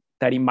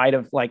 that he might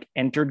have like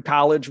entered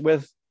college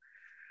with,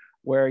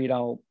 where,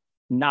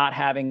 not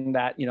having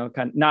that,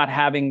 not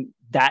having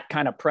that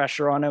kind of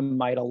pressure on him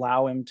might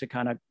allow him to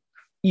kind of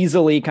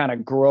easily kind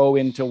of grow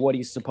into what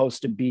he's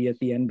supposed to be at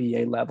the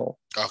NBA level.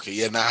 Okay.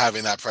 Yeah. Not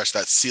having that pressure,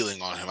 that ceiling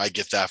on him. I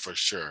get that for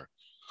sure.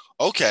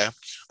 Okay. All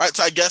right.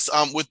 So I guess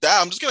with that,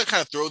 I'm just going to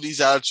kind of throw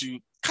these out at you,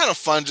 kind of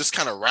fun, just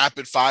kind of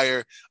rapid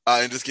fire,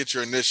 and just get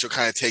your initial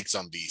kind of takes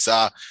on these.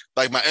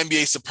 Like my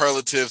NBA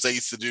superlatives I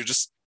used to do,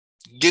 just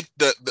get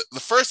the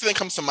first thing that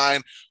comes to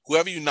mind,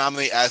 whoever you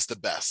nominate as the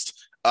best.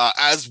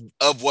 As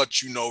of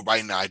what you know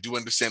right now, I do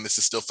understand this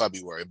is still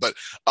February, but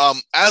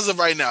as of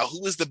right now,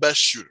 who is the best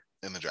shooter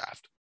in the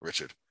draft,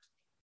 Richard?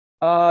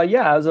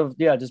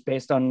 Just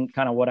based on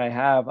kind of what I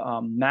have,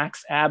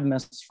 Max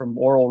Abmas from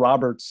Oral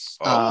Roberts.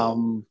 I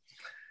mean,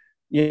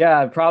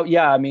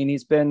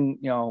 he's been,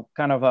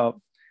 kind of a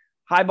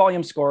high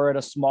volume scorer at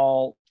a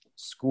small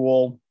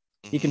school.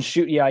 He can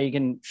shoot. Yeah, he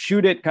can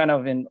shoot it kind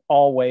of in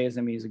all ways.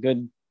 I mean, he's a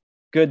good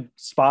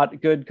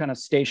spot, good kind of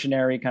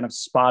stationary kind of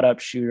spot up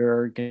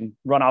shooter, can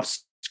run off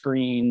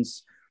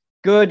screens,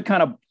 good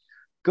kind of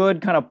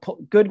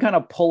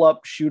pull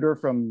up shooter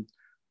from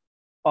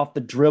off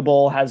the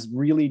dribble, has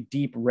really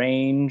deep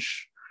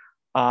range.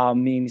 I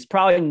mean, he's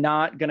probably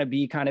not going to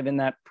be kind of in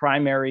that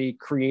primary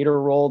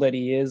creator role that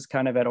he is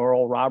kind of at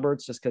Oral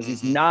Roberts, just because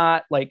he's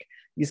not like,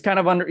 he's kind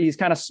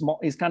of small.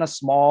 He's kind of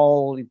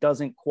small. He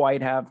doesn't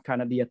quite have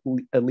kind of the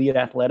elite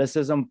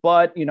athleticism,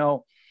 but,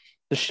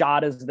 the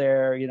shot is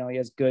there. He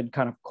has good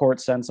kind of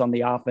court sense on the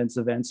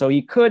offensive end. So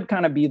he could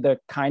kind of be the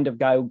kind of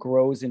guy who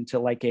grows into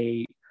like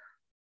a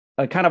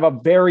kind of a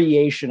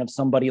variation of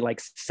somebody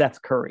like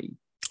Seth Curry.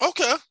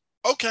 Okay.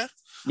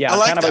 Yeah. I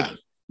like kind of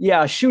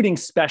that. a shooting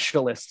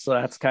specialist. So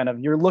that's kind of,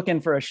 you're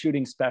looking for a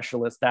shooting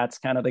specialist. That's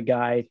kind of the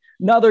guy.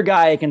 Another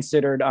guy I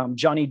considered,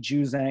 Johnny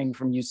Juzang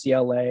from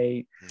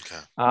UCLA.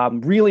 Okay.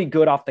 Really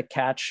good off the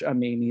catch. I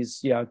mean,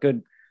 he's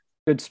good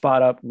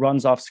spot up,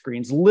 runs off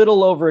screens,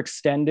 little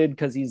overextended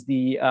because he's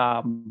the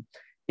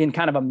in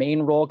kind of a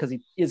main role, because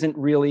he isn't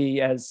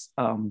really as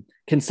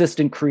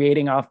consistent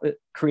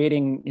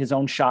creating his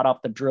own shot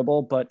off the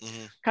dribble. But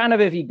kind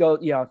of if he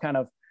kind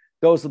of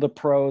goes to the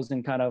pros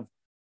and kind of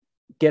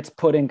gets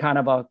put in kind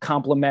of a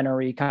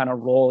complementary kind of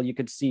role, you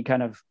could see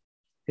kind of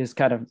his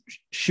kind of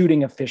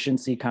shooting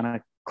efficiency kind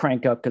of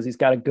crank up, because he's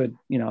got a good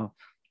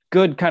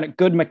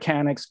good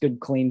mechanics, good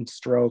clean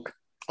stroke.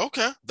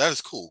 Okay, that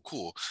is cool.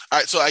 All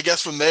right, so I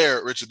guess from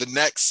there, Richard, the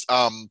next,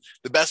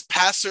 the best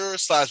passer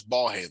 /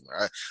 ball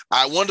handler.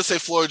 I wanted to say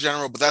floor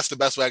general, but that's the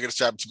best way I can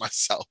describe it to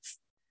myself.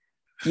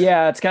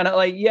 Yeah, it's kind of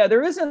like,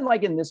 there isn't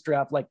like in this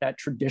draft like that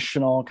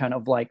traditional kind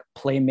of like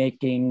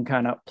playmaking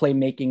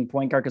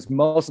point guard, because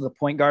most of the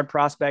point guard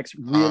prospects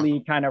really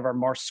kind of are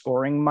more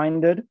scoring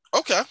minded.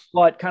 Okay,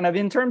 but kind of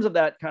in terms of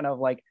that kind of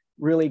like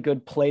really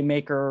good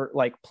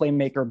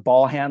playmaker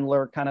ball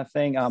handler kind of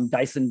thing.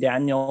 Dyson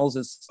Daniels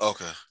is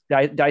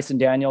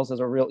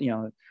a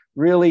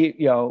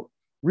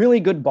really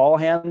good ball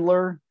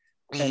handler,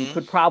 and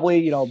could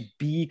probably,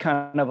 be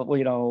kind of,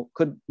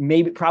 could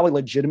maybe probably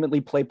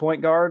legitimately play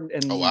point guard.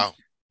 And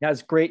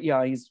has great,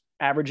 he's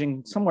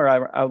averaging somewhere,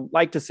 I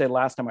like to say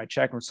last time I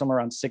checked, we're somewhere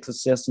around 6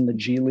 assists in the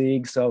G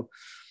League. So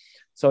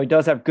he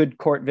does have good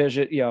court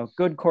vision,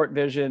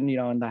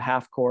 in the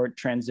half court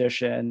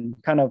transition,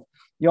 kind of,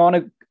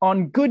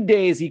 on good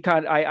days,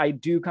 I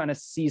do kind of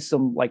see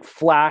some like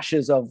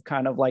flashes of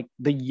kind of like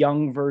the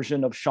young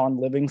version of Sean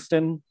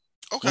Livingston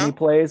when he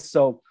plays.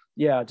 So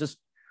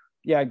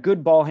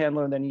good ball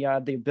handler. And then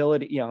the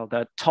ability,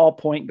 that tall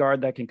point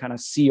guard that can kind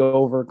of see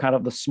over kind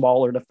of the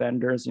smaller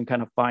defenders and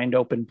kind of find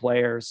open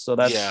players. So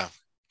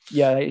that's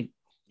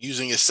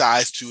using his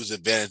size to his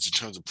advantage in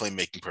terms of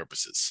playmaking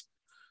purposes.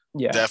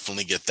 Yeah,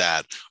 definitely get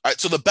that. All right,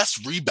 so the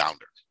best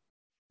rebounder.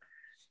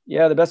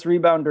 Yeah, the best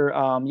rebounder.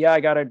 I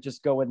gotta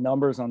just go with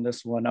numbers on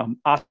this one.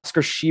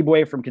 Oscar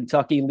Tshiebwe from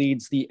Kentucky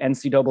leads the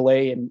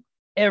NCAA in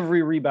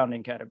every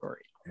rebounding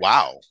category.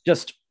 Wow.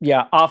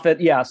 Off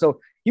it. Yeah,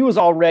 so he was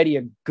already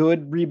a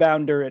good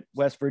rebounder at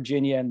West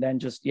Virginia, and then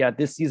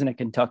this season at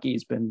Kentucky,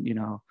 he's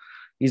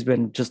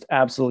been just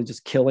absolutely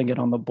just killing it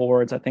on the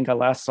boards. I think I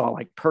last saw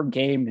like per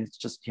game, it's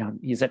just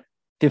he's at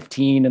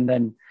 15, and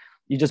then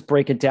you just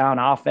break it down: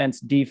 offense,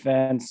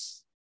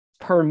 defense,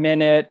 per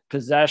minute,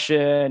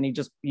 possession.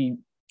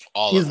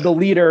 He's the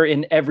leader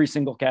in every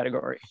single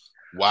category.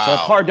 Wow. So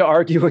it's hard to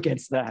argue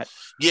against that.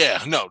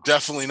 Yeah, no,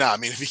 definitely not. I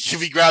mean,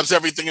 if he grabs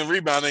everything in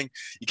rebounding,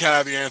 you kind of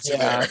have your answer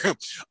there.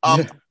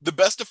 The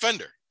best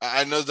defender.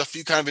 I know there's a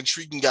few kind of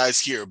intriguing guys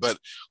here, but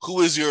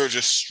who is your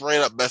just straight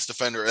up best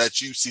defender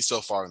that you see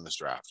so far in this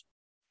draft?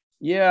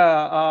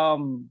 Yeah.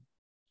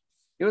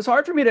 It was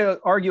hard for me to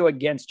argue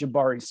against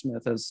Jabari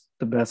Smith as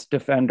the best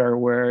defender,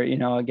 where,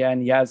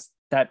 again, he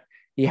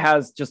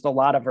has just a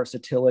lot of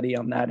versatility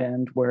on that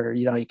end, where,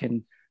 he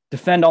can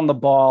defend on the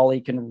ball,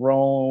 he can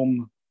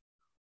roam,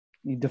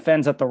 he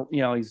defends at the,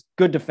 he's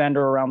good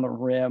defender around the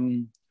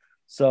rim.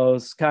 So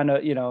it's kind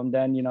of, and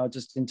then,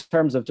 just in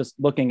terms of just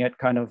looking at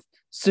kind of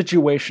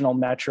situational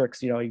metrics,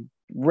 he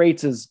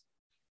rates as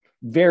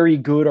very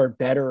good or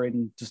better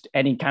in just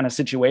any kind of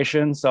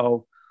situation.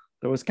 So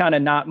there was kind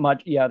of not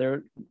much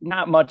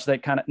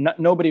that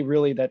nobody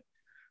really that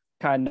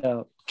kind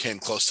of came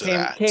close to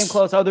that. Came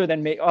close other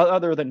than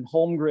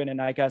Holmgren.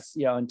 And I guess,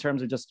 in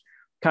terms of just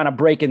kind of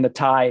breaking the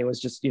tie, it was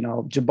just,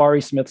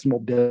 Jabari Smith's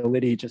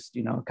mobility, just,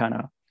 kind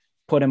of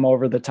put him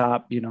over the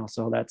top,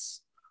 so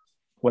that's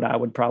what I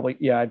would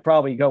I'd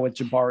probably go with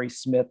Jabari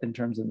Smith in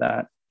terms of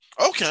that.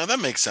 Okay, that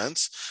makes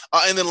sense.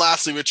 And then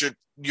lastly, Richard,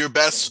 your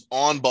best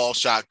on-ball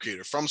shot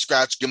creator. From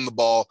scratch, give him the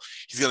ball.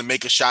 He's going to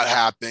make a shot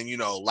happen,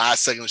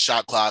 last second of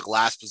shot clock,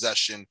 last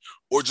possession,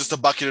 or just a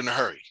bucket in a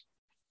hurry.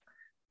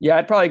 Yeah,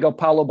 I'd probably go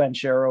Paolo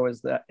Banchero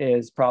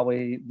is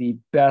probably the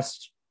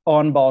best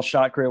on-ball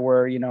shot creator,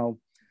 where,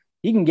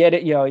 he can get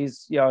it, he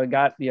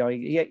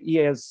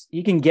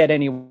can get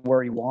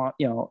anywhere he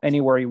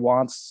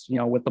wants,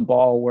 with the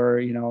ball, where,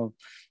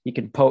 he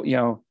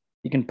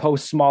can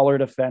post smaller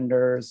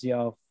defenders,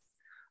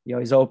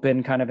 he's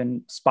open kind of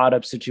in spot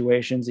up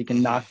situations. He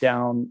can knock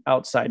down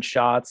outside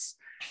shots.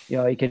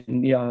 He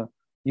can,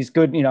 he's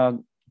good,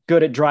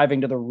 good at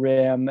driving to the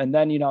rim. And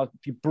then, if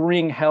you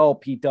bring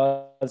help, he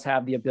does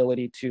have the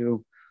ability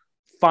to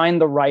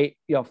find the right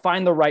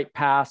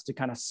pass to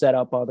kind of set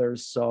up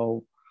others.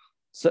 So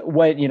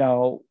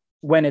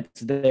when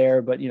it's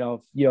there, but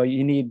if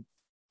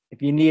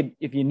you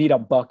need a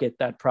bucket,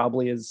 that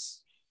probably is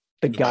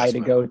the guy to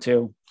go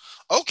to.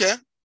 Okay.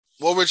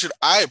 Well, Richard,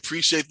 I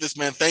appreciate this,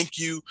 man. Thank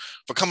you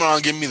for coming on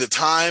and giving me the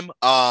time.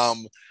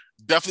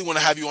 Definitely want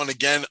to have you on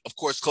again, of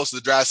course, close to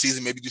the draft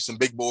season, maybe do some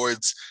big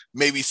boards,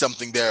 maybe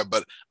something there.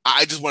 But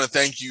I just want to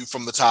thank you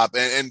from the top.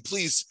 And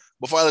please,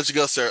 before I let you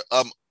go, sir,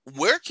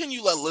 where can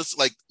you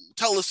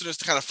tell listeners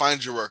to kind of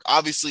find your work?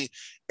 Obviously,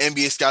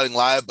 NBA Scouting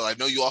Live, but I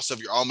know you also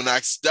have your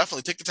almanacs.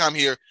 Definitely take the time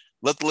here.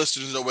 Let the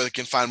listeners know where they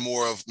can find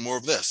more of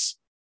this.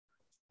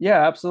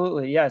 Yeah,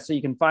 absolutely. Yeah. So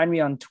you can find me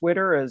on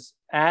Twitter as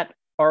at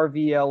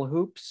RVL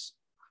Hoops.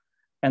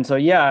 And so,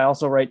 yeah, I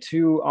also write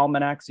 2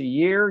 almanacs a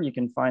year. You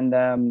can find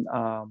them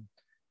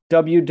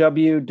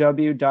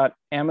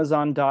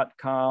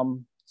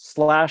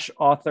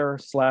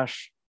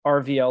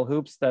www.amazon.com/author/RVL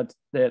Hoops. That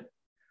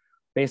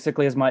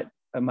basically is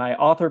my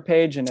author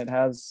page, and it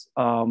has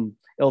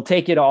it'll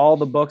take you to all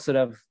the books that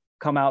have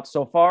come out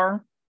so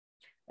far.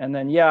 And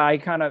then, I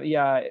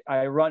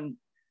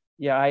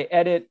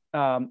edit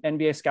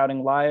NBA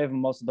Scouting Live.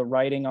 Most of the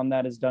writing on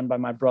that is done by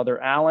my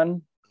brother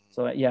Alan.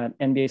 So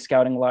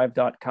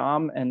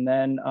NBAscoutinglive.com. And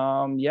then,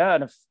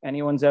 and if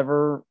anyone's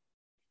ever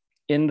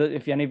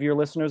if any of your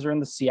listeners are in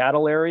the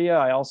Seattle area,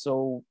 I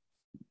also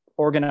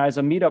organize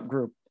a meetup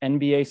group,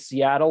 NBA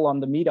Seattle, on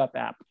the Meetup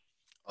app.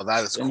 Oh,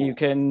 that is cool. And you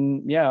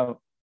can,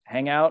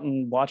 hang out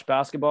and watch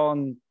basketball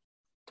and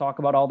talk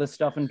about all this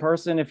stuff in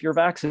person if you're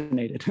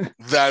vaccinated.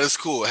 That is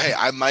cool. Hey,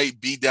 I might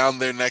be down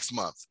there next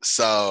month,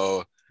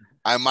 so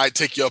I might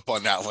take you up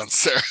on that one,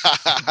 sir.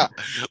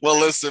 Well,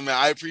 listen, man,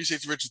 I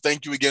appreciate you, Richard.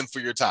 Thank you again for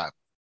your time.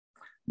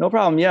 No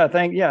problem.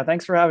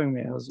 Thanks for having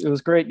me. It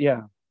was great.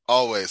 Yeah.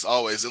 Always.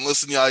 And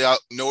listen, y'all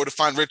know where to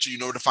find Richard. You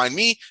know where to find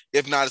me.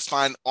 If not, it's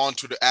fine on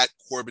Twitter at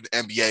Corbin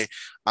NBA.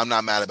 I'm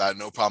not mad about it.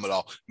 No problem at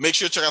all. Make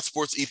sure to check out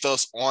Sports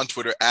Ethos on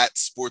Twitter at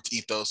Sports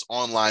Ethos,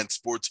 online,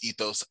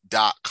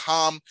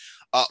 sportsethos.com.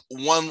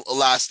 One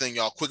last thing,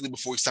 y'all, quickly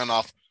before we sign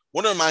off.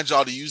 Want to remind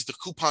y'all to use the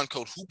coupon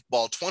code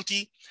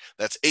HoopBall20.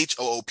 That's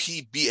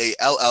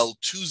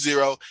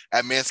HOOPBALL20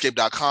 at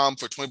manscaped.com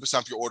for 20%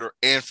 off your order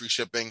and free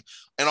shipping.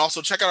 And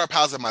also check out our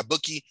pals at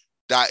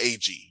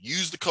MyBookie.ag.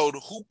 Use the code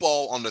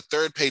HoopBall on the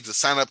third page to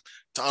sign up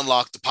to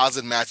unlock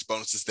deposit match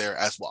bonuses there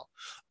as well.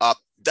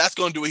 That's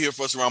going to do it here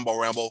for us around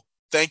Ball Ramble.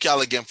 Thank y'all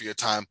again for your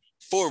time.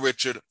 For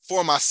Richard,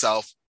 for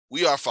myself,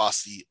 we are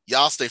Frosty.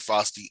 Y'all stay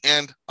frosty,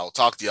 and I'll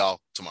talk to y'all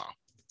tomorrow.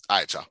 All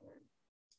right, y'all.